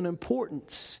 There is an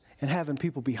importance in having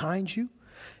people behind you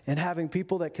and having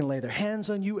people that can lay their hands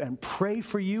on you and pray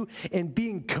for you and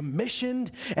being commissioned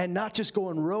and not just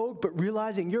going rogue, but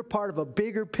realizing you're part of a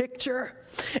bigger picture.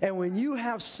 And when you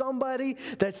have somebody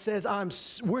that says,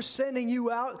 we're sending you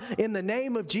out in the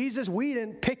name of Jesus, we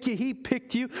didn't pick you, he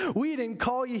picked you. We didn't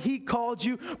call you, he called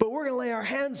you, but we're going to lay our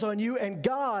hands on you, and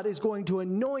God is going to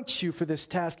anoint you for this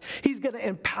task. He's going to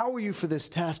empower you for this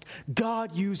task.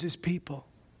 God uses people.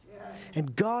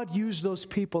 And God used those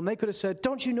people. And they could have said,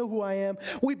 don't you know who I am?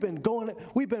 We've been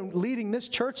leading this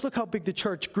church. Look how big the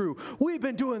church grew. We've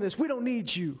been doing this. We don't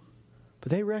need you. But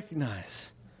they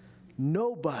recognize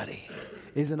nobody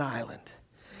is an island.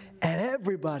 And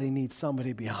everybody needs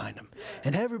somebody behind them.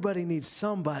 And everybody needs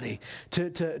somebody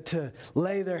to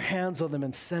lay their hands on them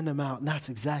and send them out. And that's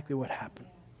exactly what happened.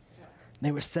 And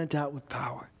they were sent out with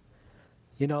power.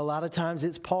 You know, a lot of times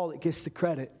it's Paul that gets the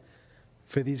credit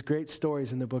for these great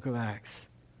stories in the book of Acts.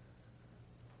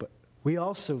 But we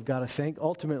also got to think,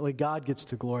 ultimately God gets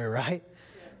the glory, right?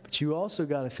 But you also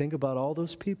got to think about all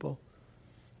those people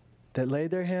that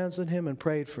laid their hands on him and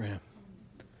prayed for him.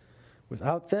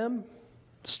 Without them,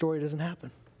 the story doesn't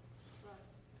happen.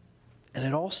 And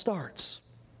it all starts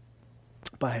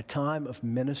by a time of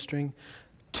ministering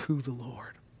to the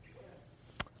Lord.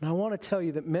 And I want to tell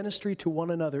you that ministry to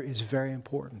one another is very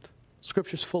important.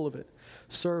 Scripture's full of it.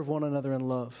 Serve one another in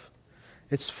love.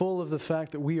 It's full of the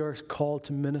fact that we are called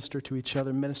to minister to each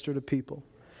other, minister to people.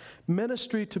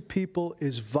 Ministry to people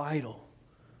is vital.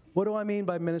 What do I mean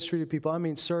by ministry to people? I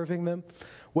mean serving them,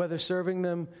 whether serving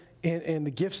them in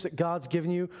the gifts that God's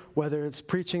given you, whether it's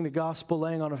preaching the gospel,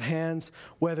 laying on of hands,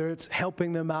 whether it's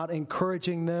helping them out,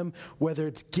 encouraging them, whether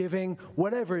it's giving,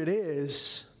 whatever it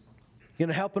is,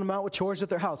 helping them out with chores at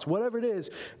their house, whatever it is,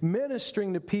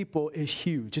 ministering to people is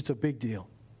huge. It's a big deal.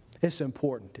 It's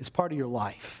important. It's part of your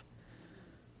life.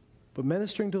 But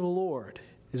ministering to the Lord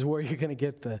is where you're going to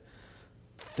get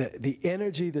the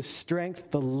energy, the strength,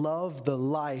 the love, the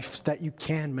life that you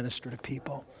can minister to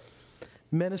people.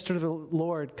 Minister to the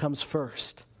Lord comes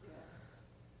first.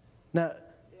 Now,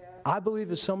 I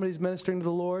believe if somebody's ministering to the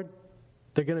Lord,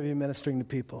 they're going to be ministering to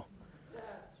people.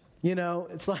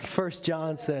 It's like 1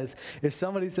 John says, if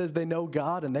somebody says they know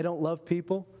God and they don't love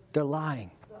people, they're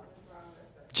lying.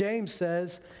 James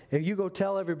says, if you go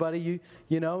tell everybody,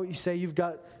 you say you've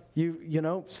got,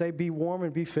 say be warm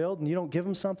and be filled, and you don't give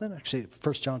them something. Actually,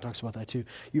 1 John talks about that too.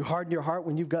 You harden your heart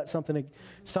when you've got something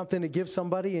to give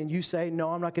somebody, and you say, no,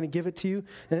 I'm not going to give it to you.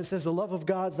 And it says the love of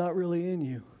God's not really in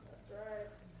you. That's right.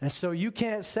 And so you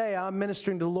can't say, I'm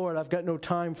ministering to the Lord, I've got no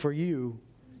time for you.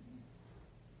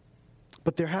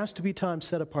 But there has to be time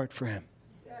set apart for him.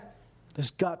 Yes.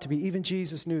 There's got to be. Even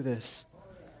Jesus knew this.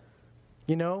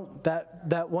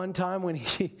 That one time when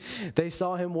they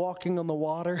saw him walking on the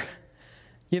water,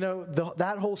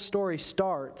 that whole story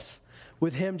starts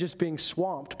with him just being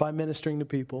swamped by ministering to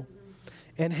people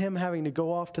and him having to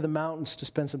go off to the mountains to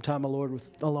spend some time alone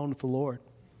with the Lord,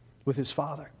 with his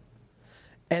Father.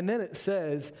 And then it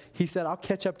says, he said, I'll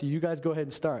catch up to you. You guys go ahead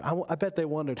and start. I bet they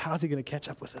wondered, how's he going to catch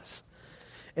up with us?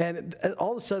 And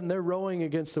all of a sudden, they're rowing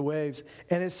against the waves.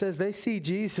 And it says they see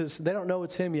Jesus. They don't know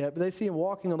it's him yet, but they see him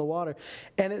walking on the water.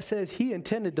 And it says he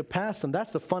intended to pass them.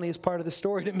 That's the funniest part of the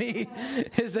story to me,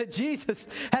 is that Jesus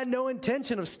had no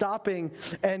intention of stopping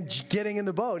and getting in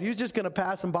the boat. He was just going to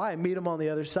pass them by and meet them on the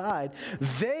other side.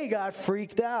 They got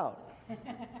freaked out.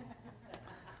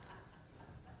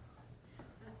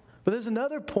 But there's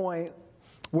another point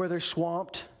where they're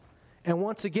swamped. And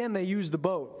once again, they use the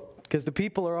boat. Because the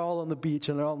people are all on the beach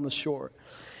and they're all on the shore.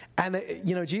 And,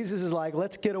 Jesus is like,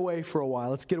 let's get away for a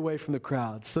while. Let's get away from the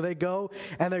crowds. So they go,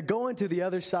 and they're going to the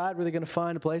other side where they're going to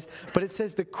find a place. But it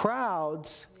says the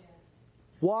crowds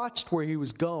watched where he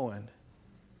was going.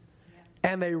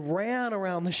 And they ran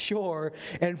around the shore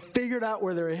and figured out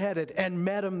where they were headed and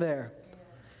met him there.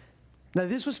 Now,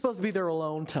 this was supposed to be their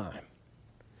alone time.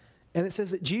 And it says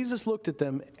that Jesus looked at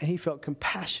them and he felt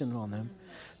compassion on them.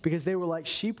 Because they were like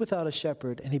sheep without a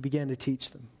shepherd, and he began to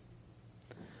teach them.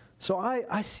 So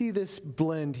I see this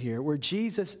blend here where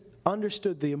Jesus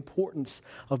understood the importance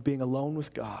of being alone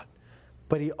with God,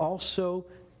 but he also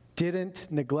didn't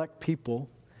neglect people,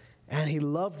 And he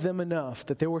loved them enough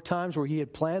that there were times where he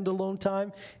had planned alone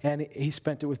time and he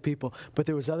spent it with people. But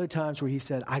there was other times where he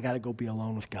said, I got to go be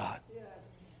alone with God. Yes.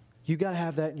 You got to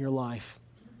have that in your life.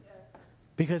 Yes.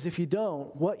 Because if you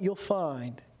don't, what you'll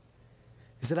find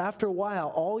is that after a while,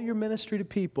 all your ministry to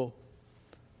people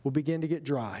will begin to get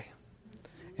dry.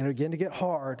 And it'll begin to get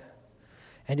hard.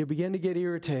 And you'll begin to get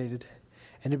irritated.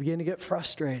 And you'll begin to get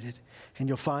frustrated. And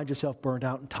you'll find yourself burned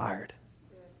out and tired.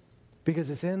 Yes. Because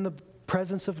it's in the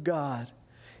presence of God,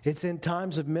 it's in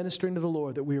times of ministering to the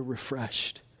Lord that we are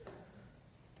refreshed.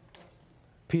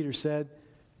 Peter said,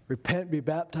 repent, be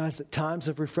baptized, that times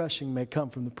of refreshing may come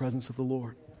from the presence of the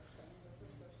Lord.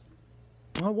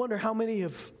 I wonder how many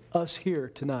of us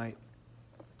here tonight,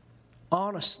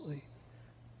 honestly,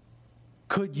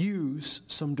 could use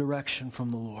some direction from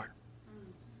the Lord.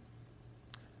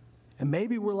 And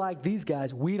maybe we're like these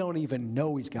guys, we don't even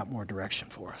know he's got more direction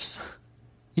for us.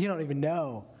 You don't even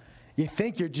know. You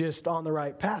think you're just on the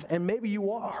right path, and maybe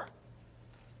you are.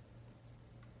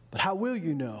 But how will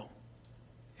you know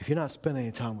if you're not spending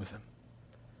any time with him?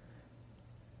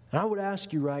 And I would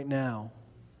ask you right now,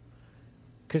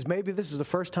 because maybe this is the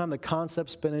first time the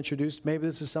concept's been introduced, maybe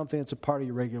this is something that's a part of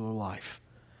your regular life.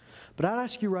 But I'd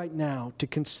ask you right now to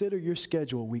consider your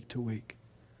schedule week to week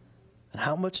and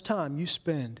how much time you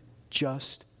spend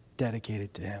just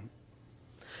dedicated to him.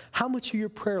 How much of your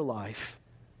prayer life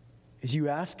is you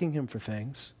asking him for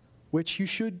things, which you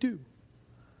should do,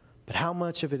 but how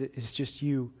much of it is just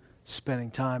you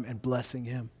spending time and blessing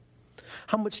him?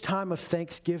 How much time of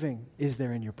thanksgiving is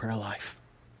there in your prayer life?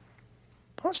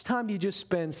 How much time do you just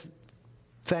spend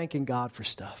thanking God for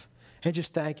stuff and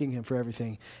just thanking him for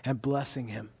everything and blessing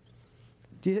him?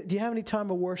 Do you have any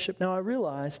time of worship? Now, I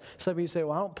realize some of you say,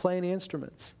 well, I don't play any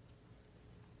instruments.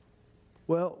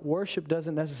 Well, worship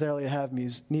doesn't necessarily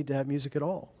need to have music at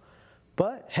all.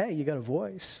 But, hey, you got a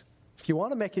voice. If you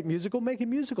want to make it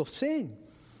musical, sing.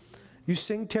 You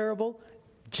sing terrible,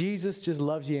 Jesus just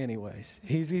loves you anyways.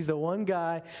 He's the one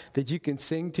guy that you can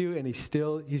sing to, and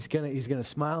he's gonna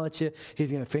smile at you.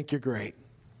 He's gonna think you're great.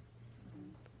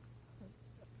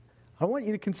 I want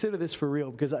you to consider this for real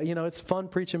because, it's fun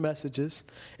preaching messages.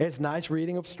 It's nice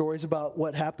reading up stories about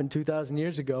what happened 2,000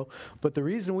 years ago. But the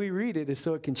reason we read it is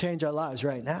so it can change our lives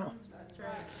right now. That's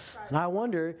right. And I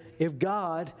wonder if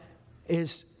God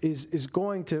is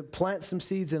going to plant some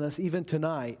seeds in us even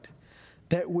tonight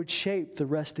that would shape the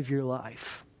rest of your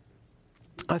life.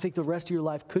 I think the rest of your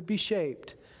life could be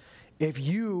shaped if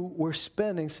you were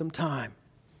spending some time.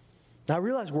 Now, I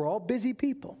realize we're all busy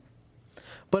people.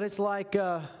 But it's like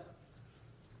in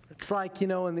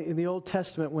the Old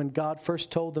Testament when God first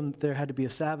told them there had to be a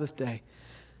Sabbath day.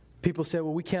 People said,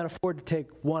 well, we can't afford to take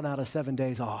 1 out of 7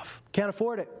 days off. Can't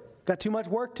afford it. Got too much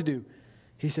work to do.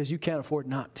 He says, you can't afford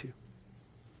not to.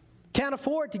 Can't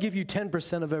afford to give you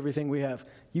 10% of everything we have.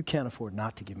 You can't afford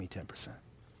not to give me 10%.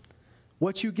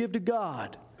 What you give to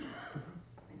God,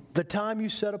 the time you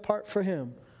set apart for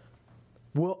him,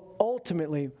 will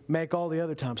ultimately make all the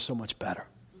other times so much better.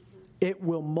 It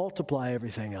will multiply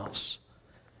everything else.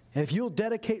 And if you'll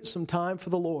dedicate some time for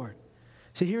the Lord.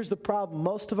 See, here's the problem.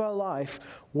 Most of our life,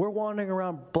 we're wandering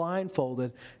around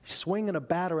blindfolded, swinging a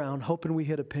bat around, hoping we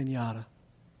hit a piñata.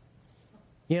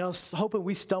 Hoping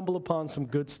we stumble upon some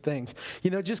good things.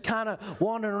 Just kind of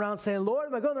wandering around saying, Lord,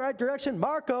 am I going the right direction?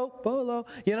 Marco, Polo.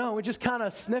 We're just kind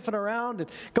of sniffing around and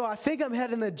go, I think I'm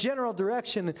heading in the general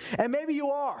direction. And maybe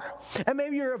you are. And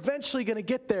maybe you're eventually going to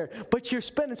get there. But you're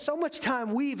spending so much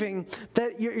time weaving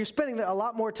that you're spending a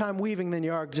lot more time weaving than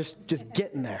you are just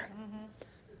getting there.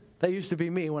 That used to be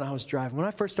me when I was driving. When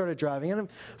I first started driving, and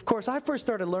of course, I first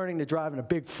started learning to drive in a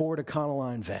big Ford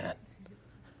Econoline van.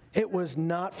 It was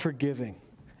not forgiving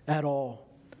at all.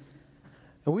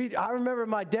 And I remember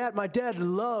my dad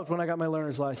loved when I got my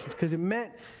learner's license because it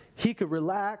meant he could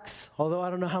relax, although I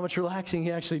don't know how much relaxing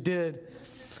he actually did.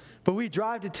 But we'd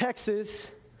drive to Texas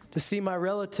to see my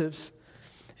relatives,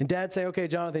 and Dad say, okay,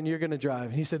 Jonathan, you're going to drive.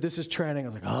 And he said, this is training. I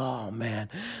was like, oh, man.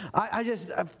 I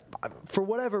for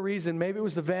whatever reason, maybe it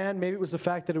was the van, maybe it was the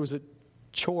fact that it was a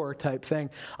chore type thing.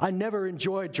 I never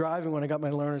enjoyed driving when I got my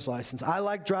learner's license. I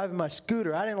liked driving my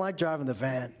scooter. I didn't like driving the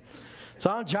van. So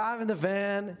I'm driving the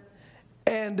van,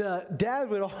 and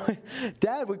Dad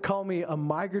would call me a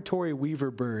migratory weaver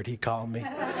bird. He called me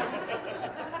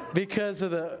because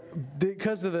of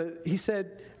the. He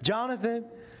said, Jonathan,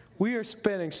 we are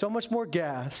spending so much more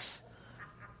gas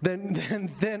than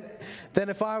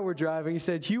if I were driving. He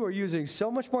said, you are using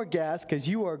so much more gas because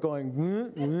you are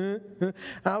going.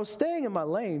 I was staying in my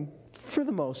lane for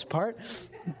the most part,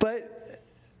 but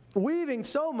weaving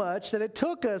so much that it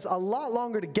took us a lot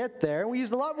longer to get there, and we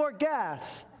used a lot more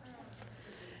gas.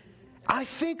 I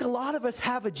think a lot of us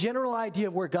have a general idea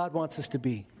of where God wants us to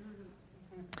be.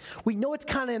 We know it's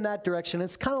kind of in that direction.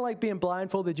 It's kind of like being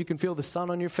blindfolded. You can feel the sun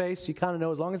on your face. You kind of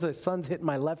know as long as the sun's hitting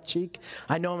my left cheek,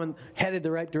 I know I'm headed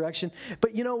the right direction.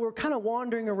 But, we're kind of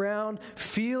wandering around,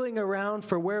 feeling around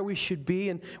for where we should be.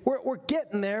 And we're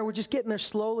getting there. We're just getting there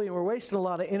slowly, and we're wasting a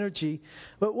lot of energy.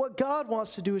 But what God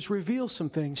wants to do is reveal some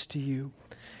things to you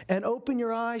and open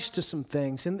your eyes to some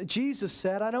things. And Jesus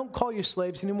said, I don't call you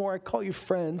slaves anymore. I call you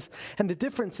friends. And the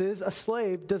difference is a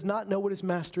slave does not know what his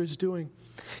master is doing.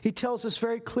 He tells us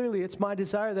very clearly, it's my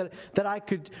desire that I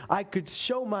could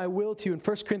show my will to you in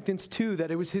 1 Corinthians 2,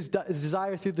 that it was his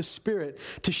desire through the Spirit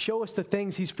to show us the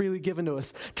things he's freely given to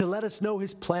us, to let us know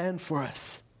his plan for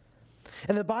us.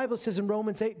 And the Bible says in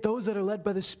Romans 8, those that are led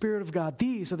by the Spirit of God,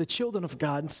 these are the children of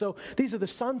God. And so these are the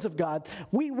sons of God.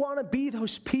 We want to be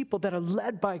those people that are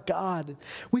led by God.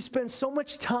 We spend so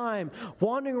much time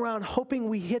wandering around hoping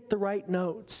we hit the right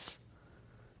notes.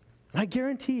 And I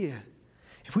guarantee you,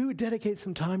 if we would dedicate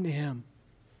some time to him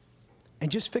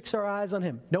and just fix our eyes on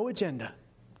him, no agenda,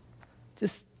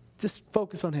 just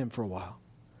focus on him for a while.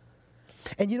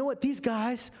 And you know what? These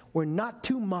guys were not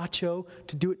too macho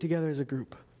to do it together as a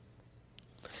group.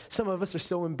 Some of us are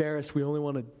so embarrassed we only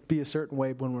want to be a certain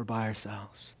way when we're by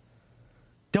ourselves.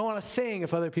 Don't want to sing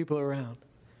if other people are around.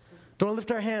 Don't want to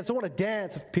lift our hands. Don't want to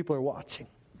dance if people are watching.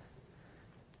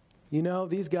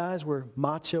 These guys were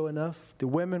macho enough. The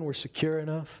women were secure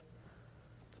enough.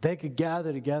 They could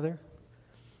gather together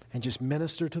and just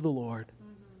minister to the Lord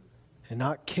and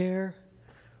not care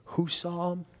who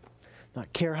saw them,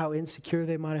 not care how insecure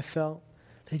they might have felt.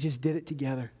 They just did it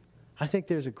together. I think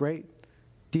there's a great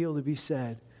deal to be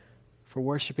said for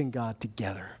worshiping God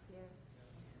together. Yes.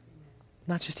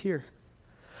 Not just here.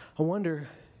 I wonder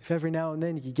if every now and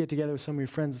then you could get together with some of your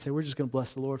friends and say, we're just going to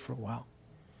bless the Lord for a while.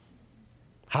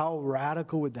 How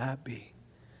radical would that be?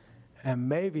 And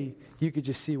maybe you could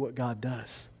just see what God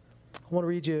does. I want to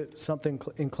read you something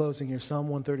in closing here, Psalm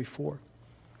 134.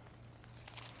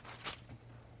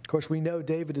 Of course, we know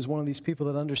David is one of these people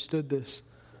that understood this.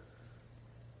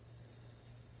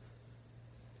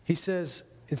 He says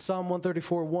in Psalm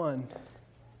 134:1,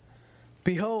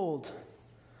 behold,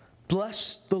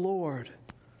 bless the Lord,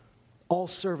 all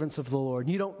servants of the Lord.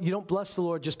 You don't bless the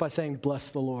Lord just by saying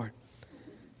bless the Lord.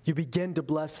 You begin to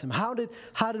bless him. How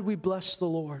did we bless the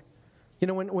Lord?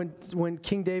 When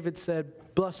King David said,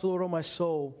 bless the Lord, O my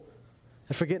soul,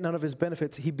 and forget none of his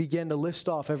benefits, he began to list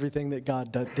off everything that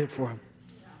God did for him.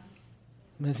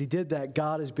 And as he did that,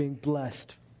 God is being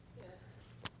blessed.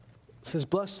 It says,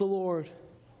 bless the Lord,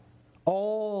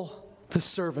 all the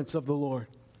servants of the Lord.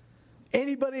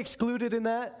 Anybody excluded in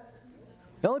that?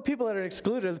 The only people that are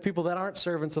excluded are the people that aren't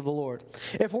servants of the Lord.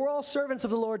 If we're all servants of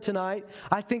the Lord tonight,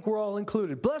 I think we're all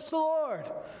included. Bless the Lord,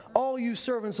 all you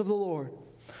servants of the Lord,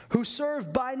 who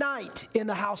serve by night in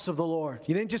the house of the Lord.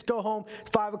 You didn't just go home,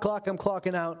 5 o'clock, I'm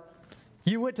clocking out.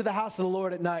 You went to the house of the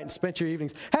Lord at night and spent your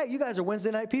evenings. Hey, you guys are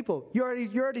Wednesday night people. You're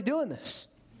already doing this.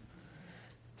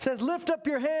 It says, lift up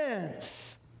your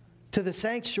hands to the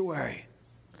sanctuary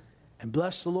and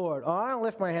bless the Lord. Oh, I don't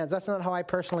lift my hands. That's not how I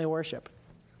personally worship.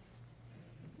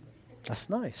 That's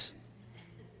nice.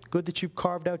 Good that you've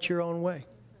carved out your own way.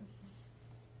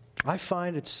 I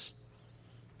find it's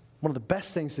one of the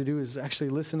best things to do is actually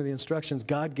listen to the instructions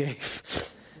God gave.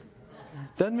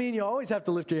 Doesn't mean you always have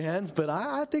to lift your hands, but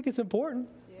I think it's important.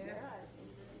 Yeah.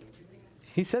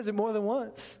 He says it more than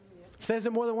once. Says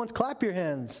it more than once. Clap your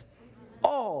hands.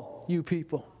 All you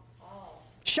people.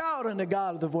 Shout unto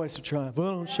God with the voice of triumph.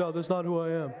 Well, don't shout. That's not who I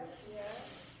am.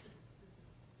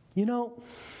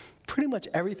 Pretty much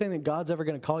everything that God's ever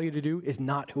going to call you to do is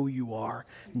not who you are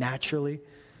naturally.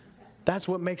 That's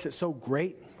what makes it so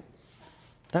great.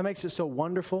 That makes it so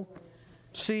wonderful.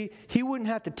 See, he wouldn't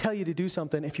have to tell you to do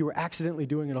something if you were accidentally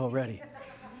doing it already.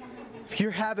 If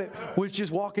your habit was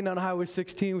just walking down Highway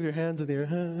 16 with your hands in the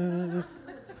air,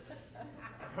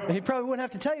 he probably wouldn't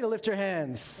have to tell you to lift your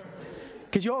hands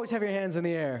because you always have your hands in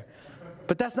the air.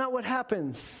 But that's not what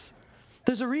happens.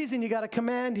 There's a reason you got a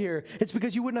command here. It's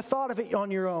because you wouldn't have thought of it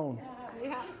on your own.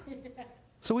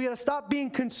 So we got to stop being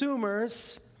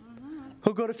consumers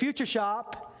who go to Future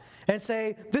Shop and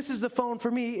say, this is the phone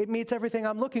for me. It meets everything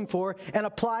I'm looking for. And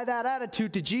apply that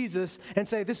attitude to Jesus and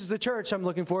say, this is the church I'm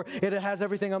looking for. It has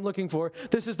everything I'm looking for.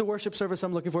 This is the worship service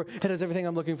I'm looking for. It has everything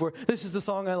I'm looking for. This is the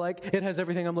song I like. It has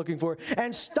everything I'm looking for.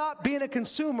 And stop being a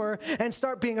consumer and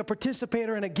start being a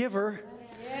participator and a giver.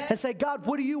 And say, God,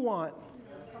 what do you want?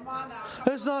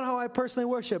 That's not how I personally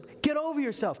worship. Get over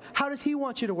yourself. How does he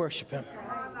want you to worship him?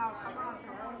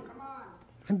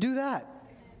 And do that.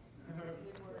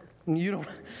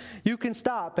 You can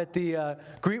stop at the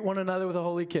greet one another with a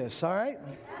holy kiss, all right?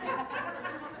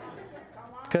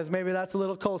 Because maybe that's a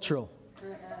little cultural.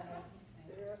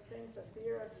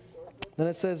 Then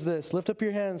it says this, lift up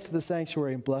your hands to the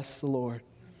sanctuary and bless the Lord.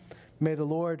 May the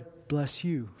Lord bless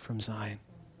you from Zion.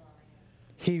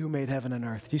 He who made heaven and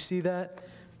earth. Do you see that?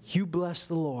 You bless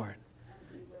the Lord.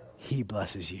 He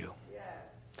blesses you.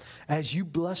 As you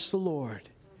bless the Lord,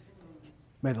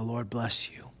 may the Lord bless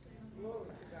you.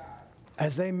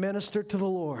 As they ministered to the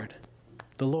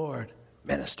Lord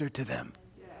ministered to them.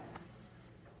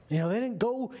 You know, they didn't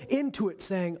go into it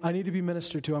saying, I need to be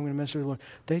ministered to, I'm going to minister to the Lord.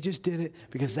 They just did it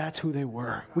because that's who they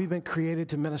were. We've been created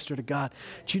to minister to God.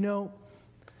 Do you know,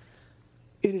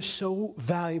 it is so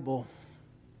valuable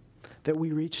that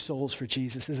we reach souls for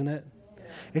Jesus, isn't it?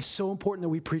 It's so important that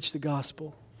we preach the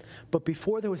gospel. But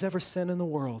before there was ever sin in the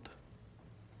world,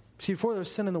 before there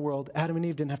was sin in the world, Adam and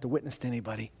Eve didn't have to witness to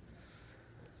anybody.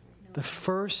 The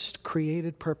first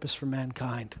created purpose for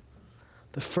mankind,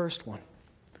 the first one,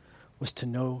 was to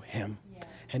know Him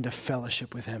and to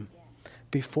fellowship with Him.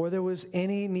 Before there was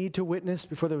any need to witness,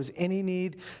 before there was any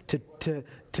need to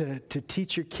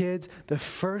teach your kids, the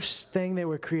first thing they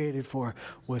were created for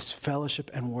was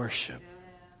fellowship and worship.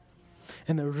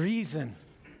 And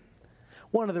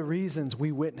one of the reasons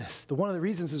we witness, one of the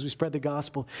reasons as we spread the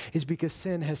gospel is because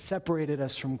sin has separated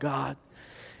us from God.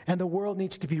 And the world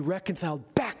needs to be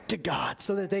reconciled back to God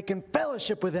so that they can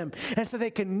fellowship with Him and so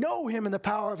they can know Him in the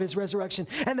power of His resurrection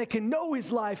and they can know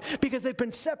His life because they've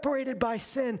been separated by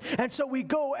sin. And so we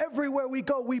go everywhere we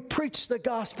go, we preach the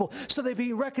gospel so they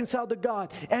be reconciled to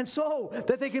God and so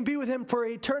that they can be with Him for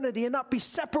eternity and not be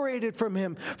separated from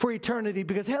Him for eternity,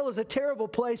 because hell is a terrible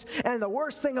place, and the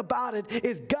worst thing about it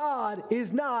is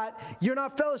you're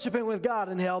not fellowshipping with God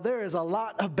in hell. There is a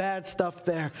lot of bad stuff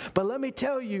there. But let me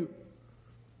tell you,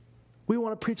 we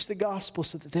want to preach the gospel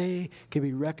so that they can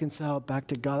be reconciled back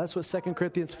to God. That's what 2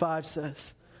 Corinthians 5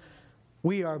 says.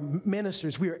 We are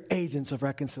ministers. We are agents of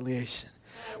reconciliation.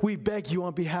 We beg you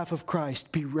on behalf of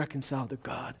Christ, be reconciled to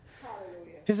God.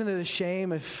 Hallelujah. Isn't it a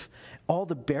shame if all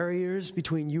the barriers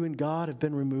between you and God have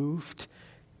been removed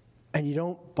and you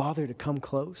don't bother to come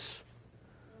close?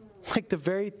 Like the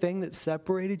very thing that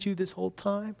separated you this whole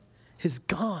time is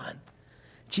gone.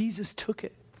 Jesus took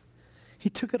it. He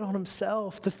took it on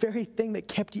Himself. The very thing that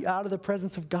kept you out of the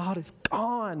presence of God is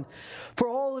gone. For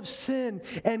all have sinned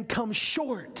and come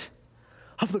short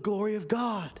of the glory of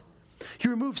God. You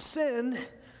remove sin,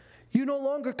 you no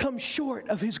longer come short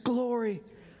of His glory.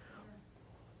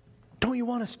 Don't you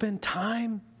want to spend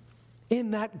time in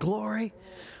that glory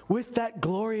with that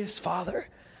glorious Father?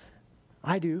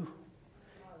 I do.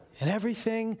 And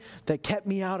everything that kept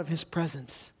me out of His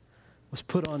presence was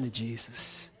put onto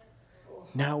Jesus.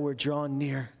 Now we're drawn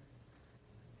near.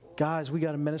 Guys, we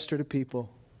got to minister to people.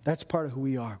 That's part of who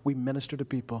we are. We minister to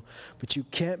people. But you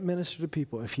can't minister to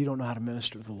people if you don't know how to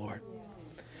minister to the Lord.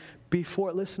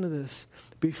 Listen to this.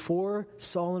 Before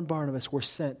Saul and Barnabas were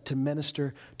sent to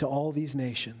minister to all these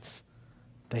nations,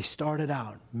 they started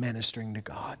out ministering to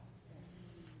God.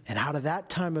 And out of that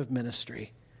time of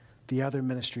ministry, the other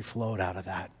ministry flowed out of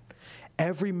that.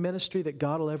 Every ministry that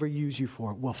God will ever use you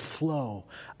for will flow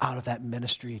out of that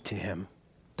ministry to Him.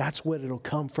 That's what it'll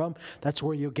come from. That's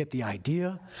where you'll get the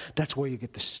idea. That's where you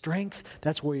get the strength.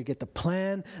 That's where you get the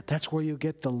plan. That's where you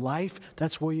get the life.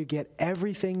 That's where you get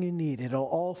everything you need. It'll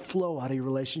all flow out of your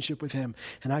relationship with Him.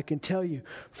 And I can tell you,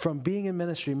 from being in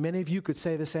ministry, many of you could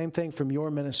say the same thing from your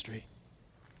ministry.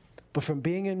 But from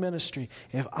being in ministry,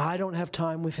 if I don't have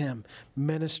time with Him,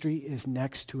 ministry is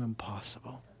next to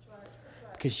impossible.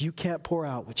 Because you can't pour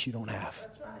out what you don't have.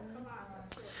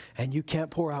 And you can't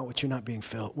pour out what you're not being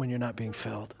filled when you're not being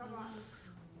filled.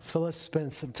 So let's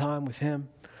spend some time with Him.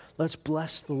 Let's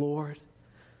bless the Lord.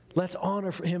 Let's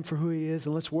honor Him for who He is,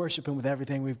 and let's worship Him with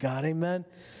everything we've got. Amen.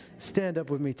 Stand up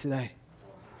with me today.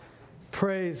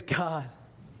 Praise God.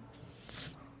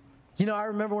 You know, I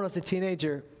remember when I was a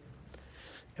teenager,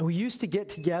 and we used to get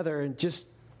together and just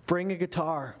bring a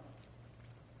guitar.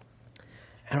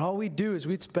 And all we'd do is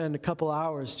we'd spend a couple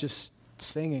hours just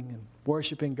singing and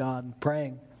worshiping God and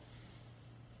praying.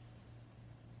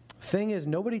 Thing is,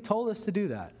 nobody told us to do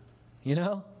that, you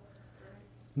know?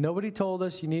 Nobody told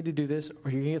us you need to do this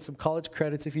or you're going to get some college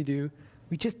credits if you do.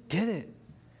 We just did it.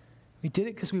 We did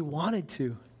it because we wanted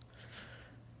to.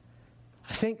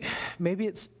 I think maybe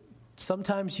it's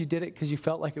sometimes you did it because you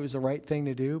felt like it was the right thing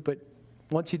to do, but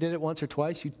once you did it once or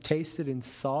twice, you tasted and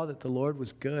saw that the Lord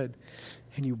was good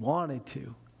and you wanted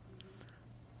to.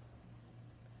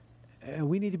 And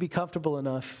we need to be comfortable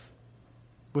enough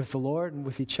with the Lord and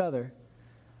with each other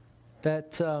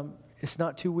that it's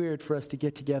not too weird for us to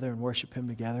get together and worship Him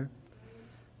together.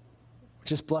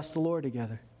 Just bless the Lord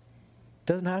together.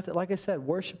 Doesn't have to, like I said,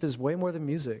 worship is way more than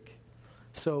music.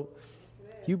 So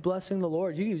you blessing the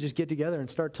Lord, you can just get together and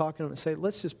start talking and say,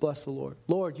 let's just bless the Lord.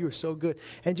 Lord, you are so good.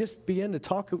 And just begin to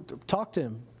talk to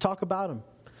him, talk about him,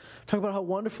 talk about how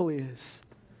wonderful he is.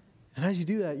 And as you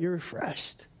do that, you're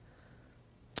refreshed.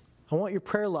 I want your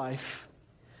prayer life.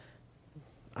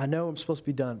 I know I'm supposed to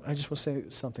be done. I just want to say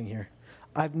something here.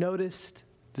 I've noticed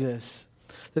this,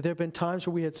 that there have been times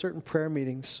where we had certain prayer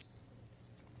meetings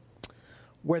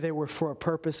where they were for a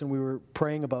purpose and we were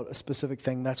praying about a specific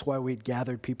thing. That's why we'd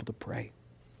gathered people to pray.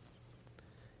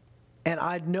 And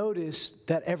I'd noticed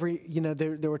that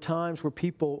there were times where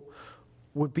people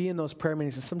would be in those prayer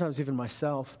meetings, and sometimes even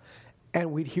myself,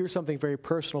 and we'd hear something very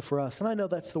personal for us. And I know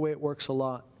that's the way it works a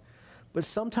lot. But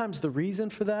sometimes the reason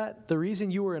for that, the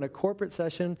reason you were in a corporate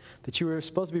session, that you were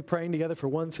supposed to be praying together for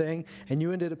one thing, and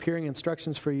you ended up hearing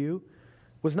instructions for you,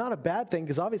 was not a bad thing,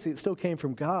 because obviously it still came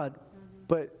from God.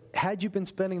 But had you been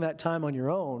spending that time on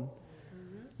your own,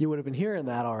 you would have been hearing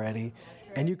that already,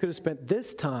 and you could have spent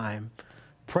this time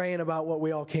praying about what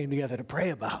we all came together to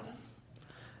pray about.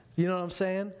 You know what I'm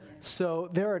saying? So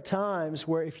there are times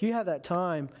where if you have that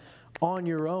time on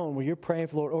your own where you're praying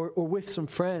for the Lord, or with some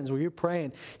friends where you're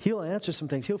praying, he'll answer some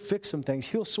things, he'll fix some things,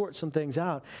 he'll sort some things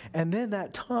out. And then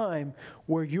that time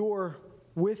where you're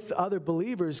with other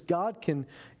believers, God can,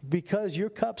 because your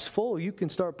cup's full, you can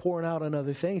start pouring out on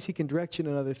other things. He can direct you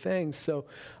in other things. So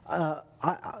I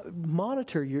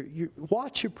monitor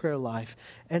watch your prayer life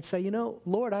and say,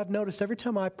 Lord, I've noticed every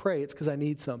time I pray, it's because I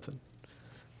need something.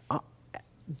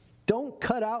 Don't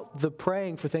cut out the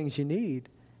praying for things you need.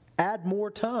 Add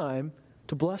more time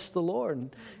to bless the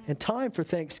Lord, and time for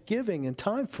thanksgiving and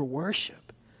time for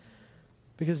worship.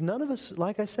 Because none of us,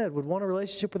 like I said, would want a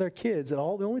relationship with our kids. The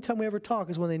only time we ever talk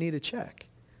is when they need a check.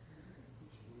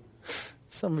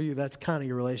 Some of you, that's kind of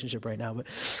your relationship right now, but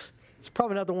it's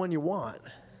probably not the one you want.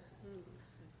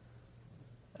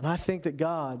 And I think that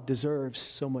God deserves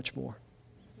so much more.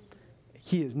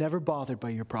 He is never bothered by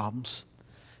your problems.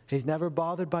 He's never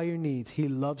bothered by your needs. He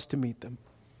loves to meet them.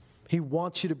 He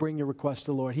wants you to bring your request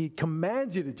to the Lord. He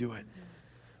commands you to do it.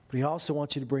 But he also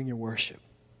wants you to bring your worship.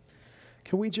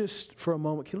 Can we just, for a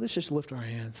moment, let's just lift our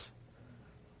hands.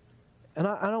 And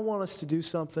I don't want us to do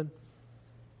something.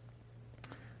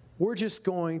 We're just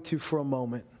going to, for a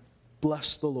moment,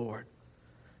 bless the Lord.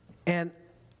 And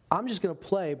I'm just going to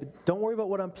play, but don't worry about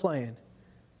what I'm playing.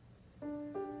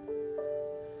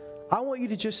 I want you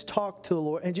to just talk to the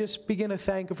Lord and just begin to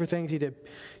thank him for things he did.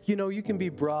 You can be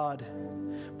broad,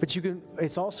 but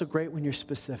it's also great when you're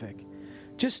specific.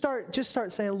 Just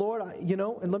start saying, Lord,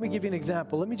 and let me give you an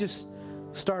example. Let me just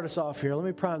start us off here. Let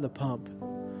me prime the pump.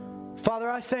 Father,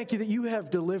 I thank you that you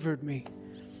have delivered me.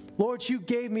 Lord, you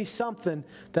gave me something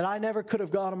that I never could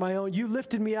have got on my own. You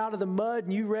lifted me out of the mud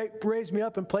and you raised me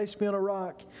up and placed me on a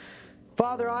rock.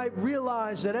 Father, I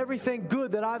realize that everything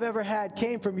good that I've ever had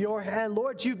came from your hand.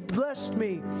 Lord, you've blessed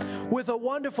me with a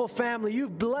wonderful family.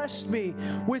 You've blessed me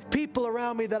with people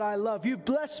around me that I love. You've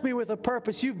blessed me with a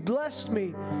purpose. You've blessed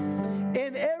me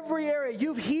in every area.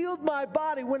 You've healed my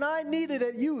body. When I needed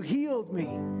it, you healed me.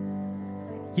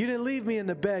 You didn't leave me in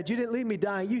the bed. You didn't leave me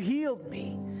dying. You healed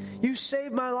me. You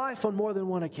saved my life on more than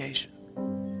one occasion.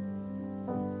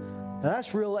 Now,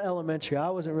 that's real elementary. I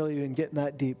wasn't really even getting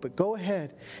that deep. But go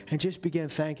ahead and just begin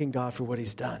thanking God for what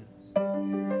he's done.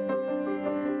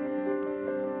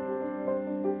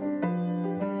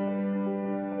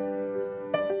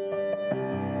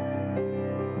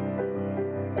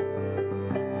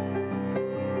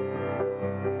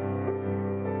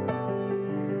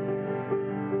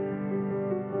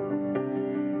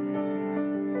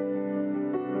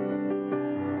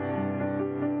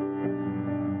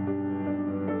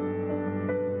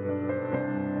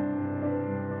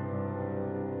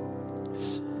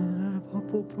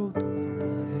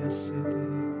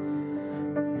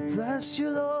 Bless you,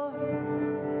 Lord.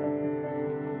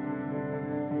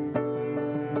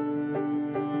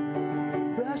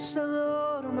 Bless the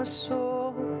Lord, oh my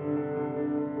soul.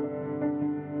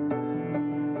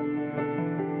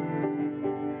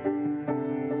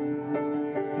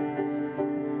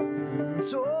 And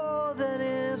it's all that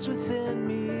is within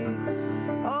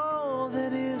me, all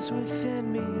that is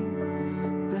within me.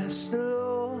 Bless the Lord.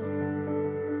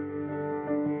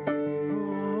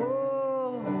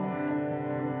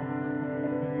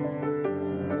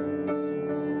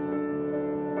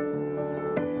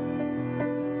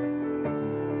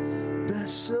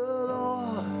 Bless the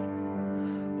Lord,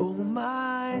 oh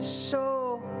my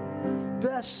soul.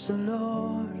 Bless the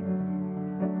Lord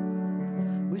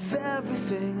with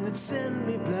everything that's in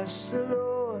me. Bless the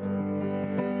Lord,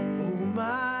 oh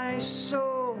my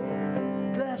soul.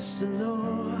 Bless the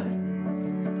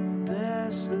Lord.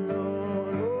 Bless the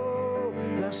Lord. Oh,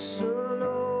 bless the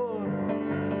Lord.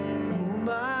 Oh,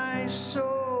 my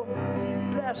soul.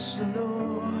 Bless the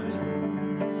Lord.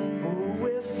 Oh,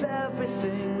 with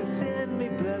everything within me,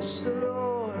 bless the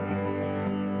Lord.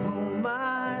 Oh,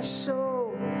 my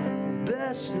soul.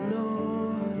 Bless the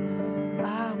Lord.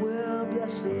 I will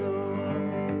bless the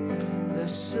Lord.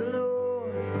 Bless the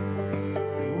Lord.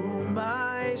 Oh,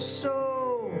 my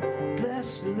soul.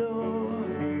 Bless the Lord.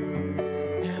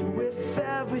 And with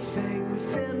everything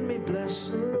within me, bless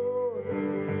the Lord.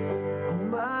 Oh,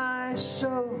 my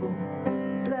soul.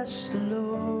 Bless the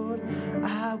Lord.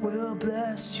 I will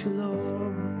bless you,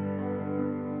 Lord.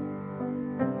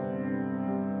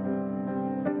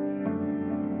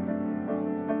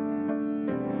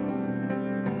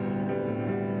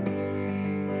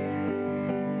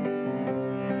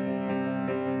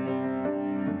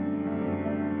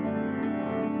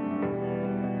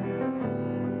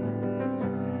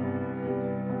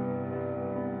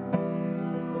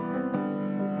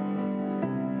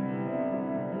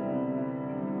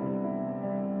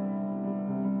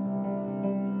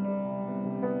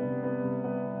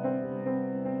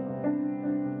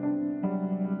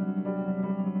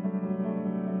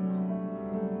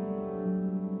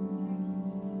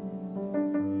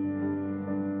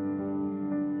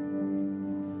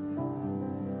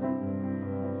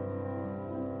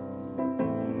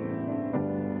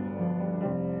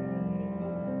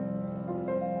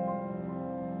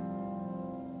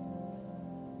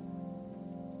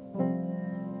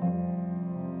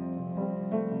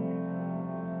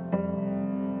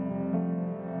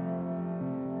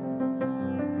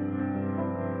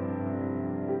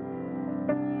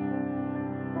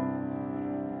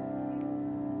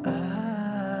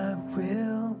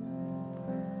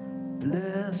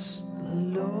 Bless the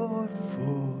Lord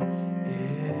forever,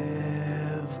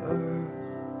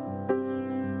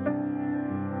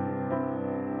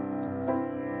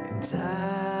 and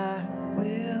I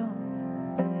will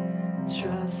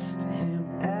trust Him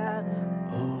at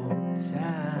all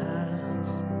times.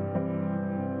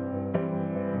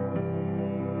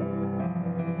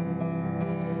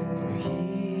 For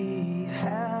He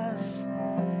has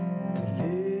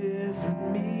delivered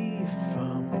me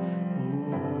from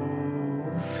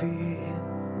fear.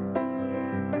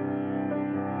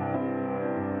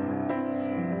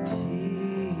 And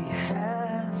He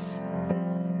has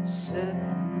set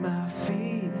my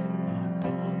feet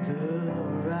upon the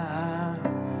rock.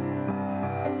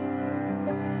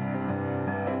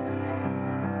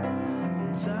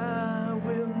 And I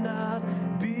will not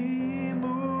be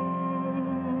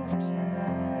moved.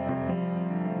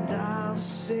 And I'll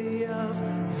say of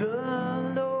the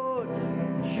Lord,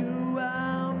 You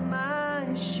are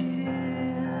my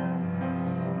shield,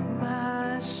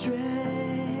 my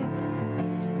strength,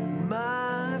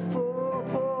 my full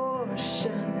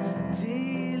portion,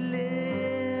 deliverer,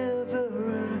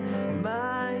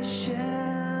 my shelter,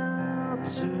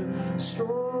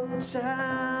 strong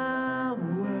tower,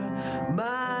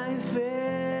 my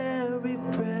very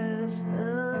present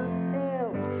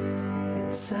help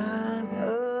in time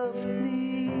of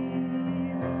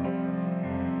need.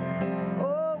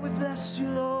 Oh, we bless You,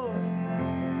 Lord.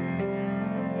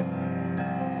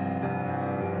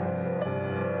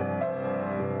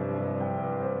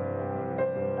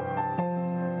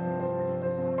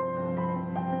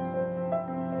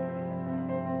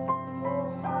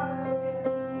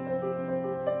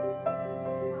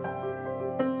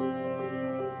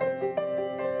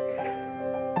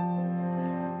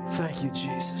 Thank You,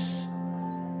 Jesus.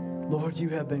 Lord, You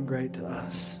have been great to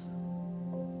us.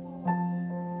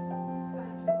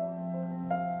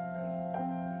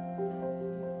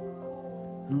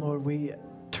 And Lord, we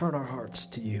turn our hearts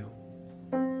to You.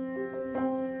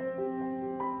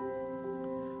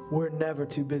 We're never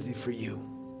too busy for You.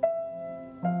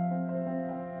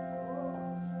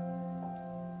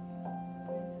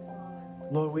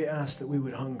 Lord, we ask that we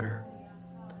would hunger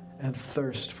and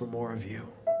thirst for more of You.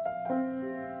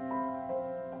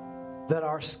 That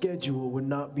our schedule would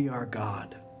not be our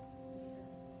God.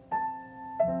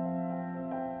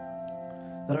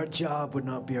 That our job would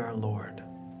not be our Lord.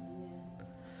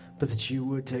 But that You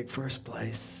would take first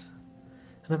place.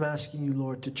 And I'm asking You,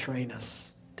 Lord, to train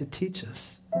us, to teach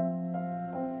us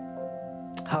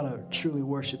how to truly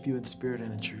worship You in spirit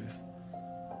and in truth.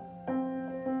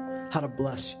 How to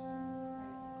bless You.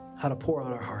 How to pour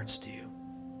out our hearts to You.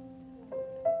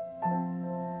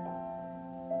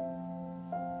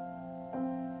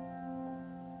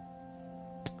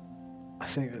 I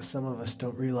think that some of us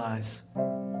don't realize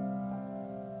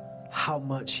how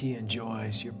much He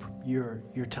enjoys your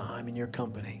time and your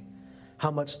company, how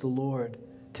much the Lord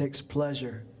takes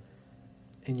pleasure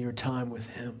in your time with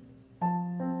Him.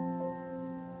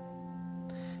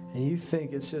 And you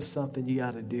think it's just something you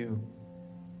got to do,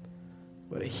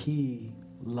 but He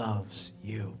loves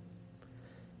you.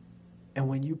 And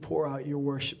when you pour out your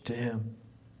worship to Him,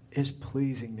 it's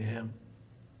pleasing to Him.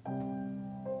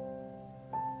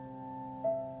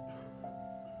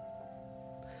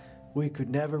 We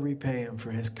could never repay Him for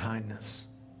His kindness.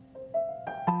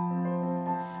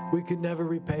 We could never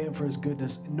repay Him for His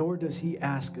goodness, nor does He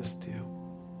ask us to.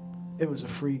 It was a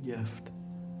free gift.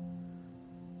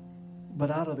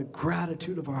 But out of the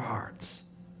gratitude of our hearts,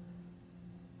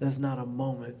 there's not a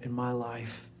moment in my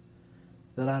life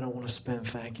that I don't want to spend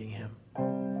thanking Him.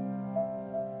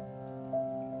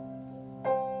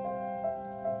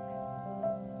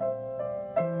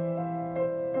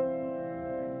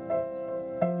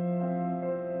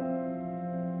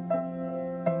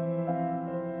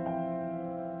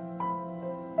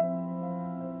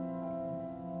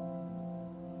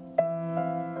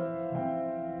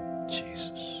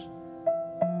 Jesus.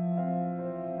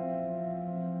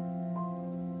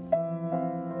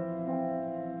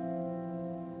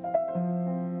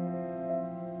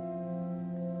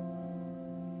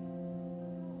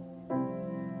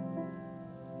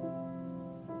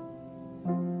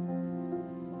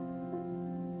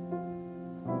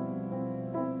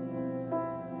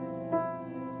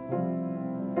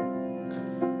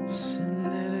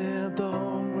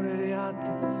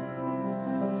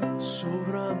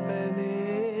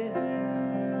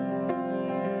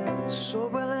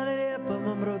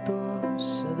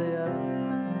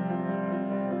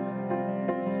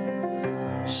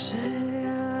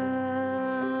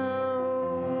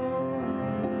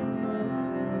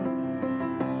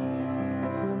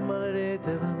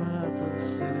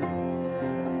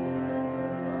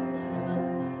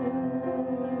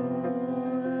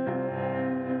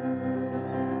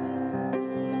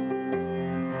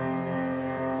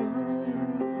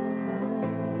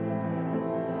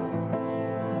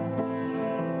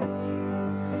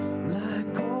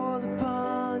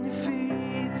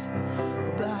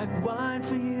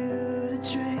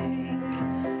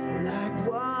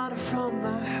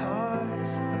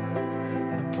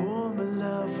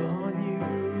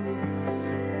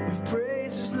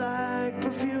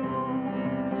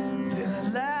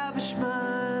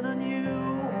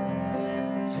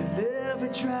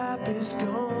 Trap is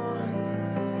gone.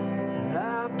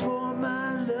 I pour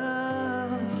my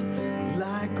love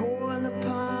like oil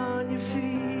upon your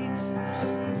feet,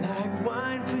 like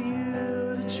wine for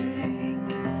you to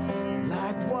drink,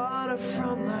 like water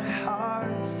from my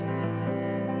heart.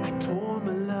 I pour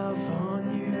my love on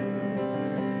you,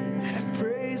 and if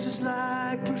praise is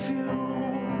like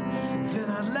perfume, then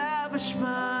I lavish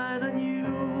mine on you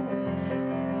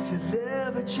till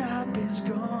every trap is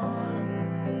gone.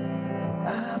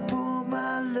 I pour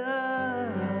my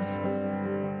love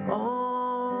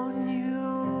on you.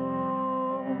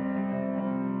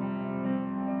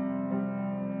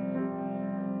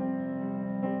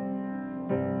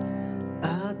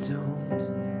 I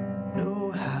don't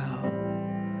know how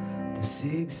to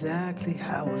see exactly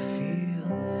how I feel,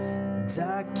 and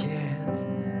I can't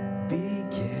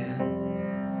begin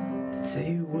to tell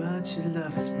you what your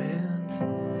love has meant.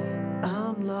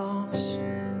 I'm lost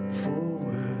for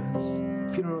words.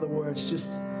 If you don't know the words,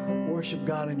 just worship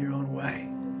God in your own way.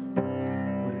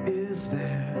 But is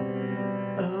there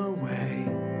a way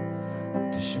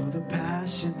to show the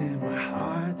passion in my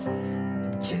heart?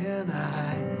 And can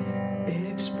I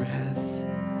express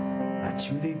how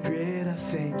truly great I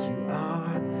think you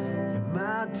are? You're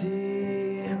my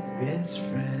dearest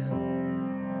friend.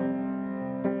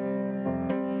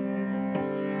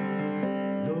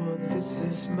 Lord, this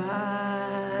is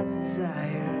my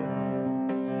desire,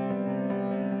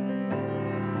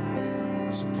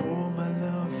 to pour my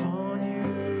love on you,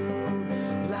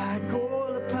 like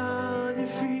oil upon your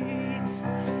feet,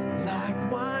 like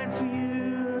wine for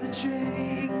you to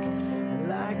drink,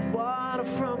 like water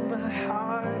from my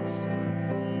heart.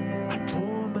 I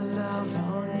pour my love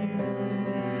on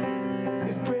you.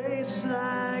 If praise is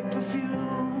like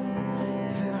perfume,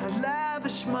 then I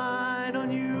lavish mine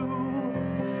on you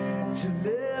till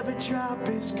every drop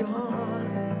is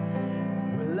gone.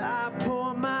 Well, I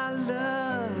pour my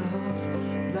love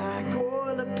like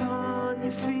oil upon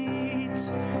your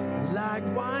feet, like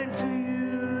wine for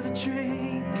you to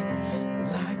drink,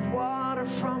 like water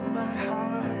from my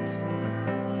heart.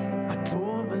 I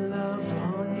pour my love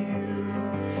on you,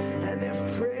 and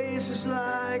if praise is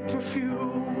like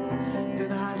perfume,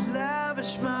 then I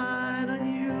lavish mine on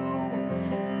you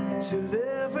till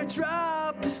every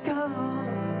drop is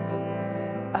gone.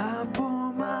 I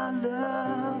pour my love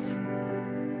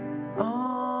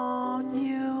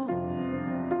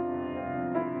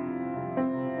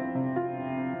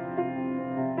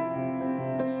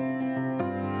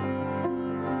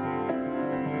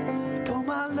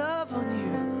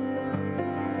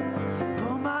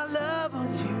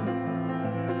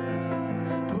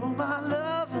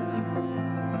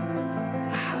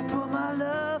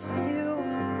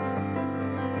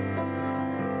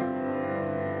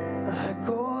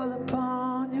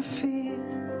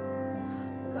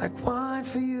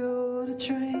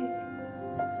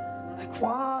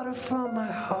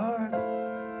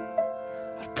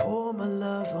pour my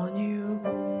love on you.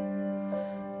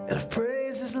 And if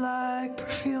praise is like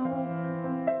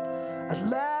perfume, I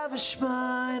lavish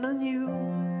mine on you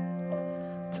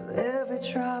till every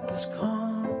drop is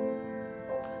gone.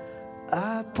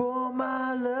 I pour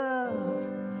my love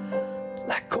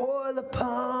like oil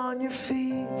upon your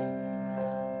feet,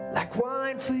 like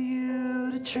wine for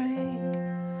you to drink,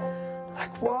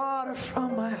 like water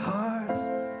from my heart.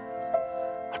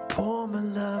 I pour my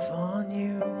love on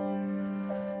you.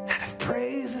 And if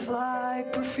praise is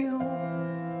like perfume,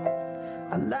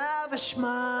 I lavish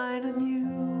mine on you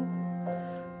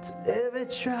till every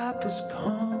drop is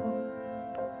gone.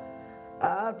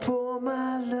 I pour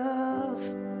my love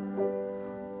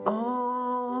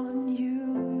on you.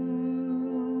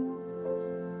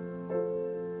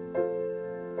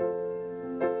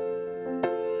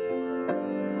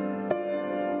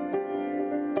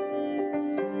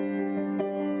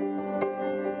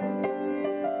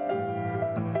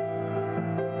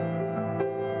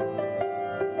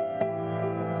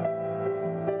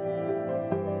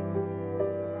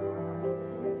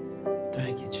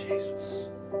 Thank you, Jesus.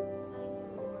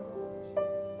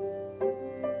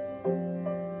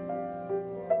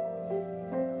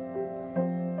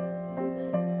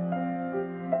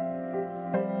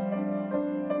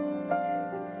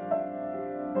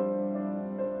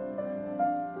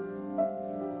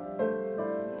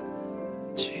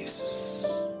 Jesus.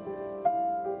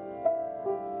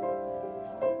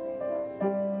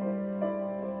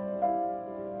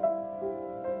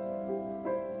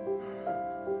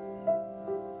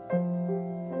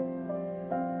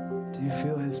 Do you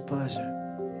feel his pleasure?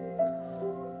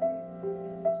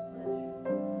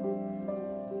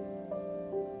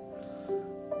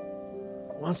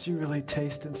 Once you really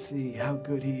taste and see how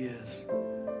good he is,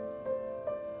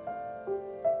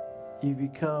 you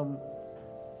become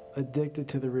addicted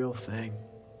to the real thing.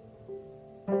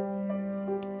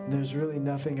 There's really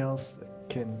nothing else that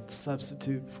can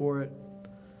substitute for it.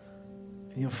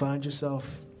 And you'll find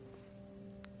yourself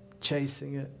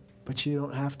chasing it, but you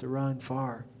don't have to run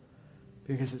far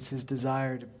because it's his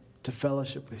desire to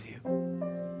fellowship with you.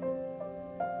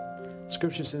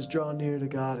 Scripture says, draw near to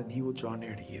God and he will draw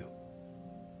near to you.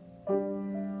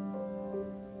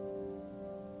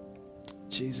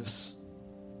 Jesus,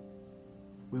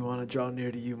 we want to draw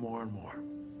near to you more and more.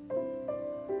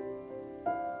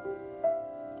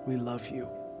 We love you.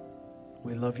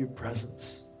 We love your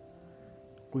presence.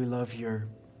 We love your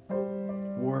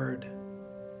word.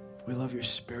 We love your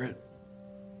spirit.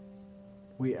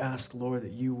 We ask, Lord,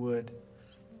 that you would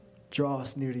draw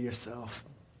us near to yourself.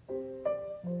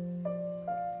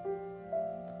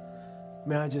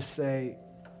 May I just say,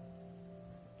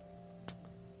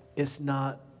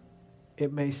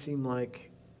 it may seem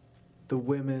like the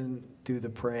women do the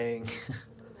praying,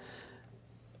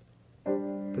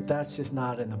 but that's just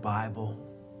not in the Bible.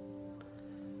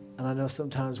 And I know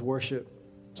sometimes worship,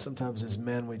 sometimes as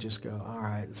men we just go, all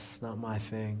right, this is not my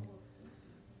thing.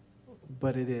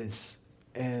 But it is.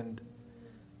 And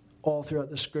all throughout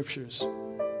the scriptures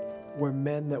were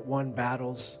men that won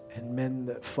battles and men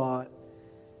that fought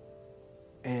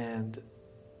and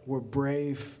were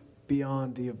brave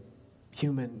beyond the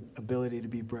human ability to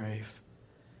be brave.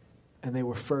 And they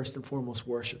were first and foremost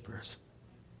worshipers.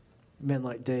 Men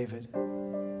like David.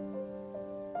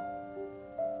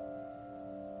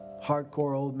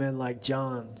 Hardcore old men like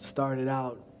John started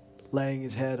out laying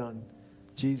his head on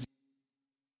Jesus,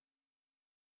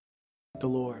 the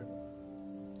Lord,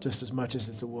 just as much as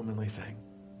it's a womanly thing.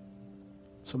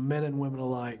 So men and women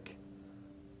alike.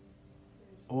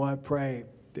 Oh, I pray,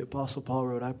 the Apostle Paul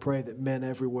wrote, I pray that men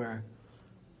everywhere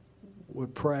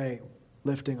would pray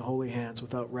lifting holy hands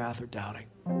without wrath or doubting.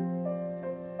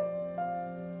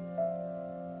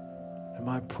 And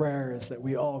my prayer is that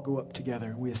we all go up together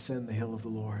and we ascend the hill of the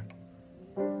Lord.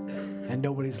 And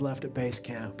nobody's left at base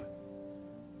camp.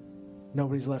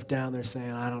 Nobody's left down there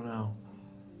saying, I don't know.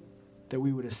 That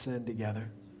we would ascend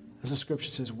together. As the scripture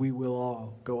says, we will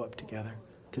all go up together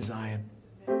to Zion.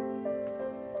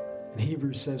 And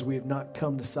Hebrews says we have not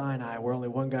come to Sinai where only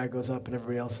one guy goes up and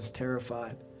everybody else is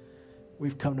terrified.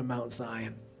 We've come to Mount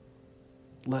Zion.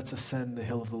 Let's ascend the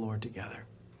hill of the Lord together.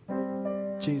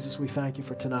 Jesus, we thank you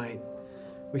for tonight.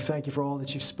 We thank you for all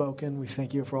that you've spoken. We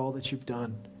thank you for all that you've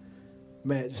done.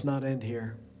 May it just not end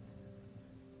here.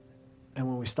 And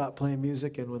when we stop playing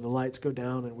music and when the lights go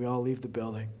down and we all leave the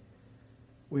building,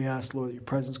 we ask, Lord, that your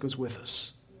presence goes with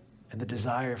us and the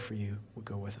desire for you will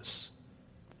go with us.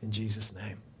 In Jesus'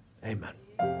 name, amen.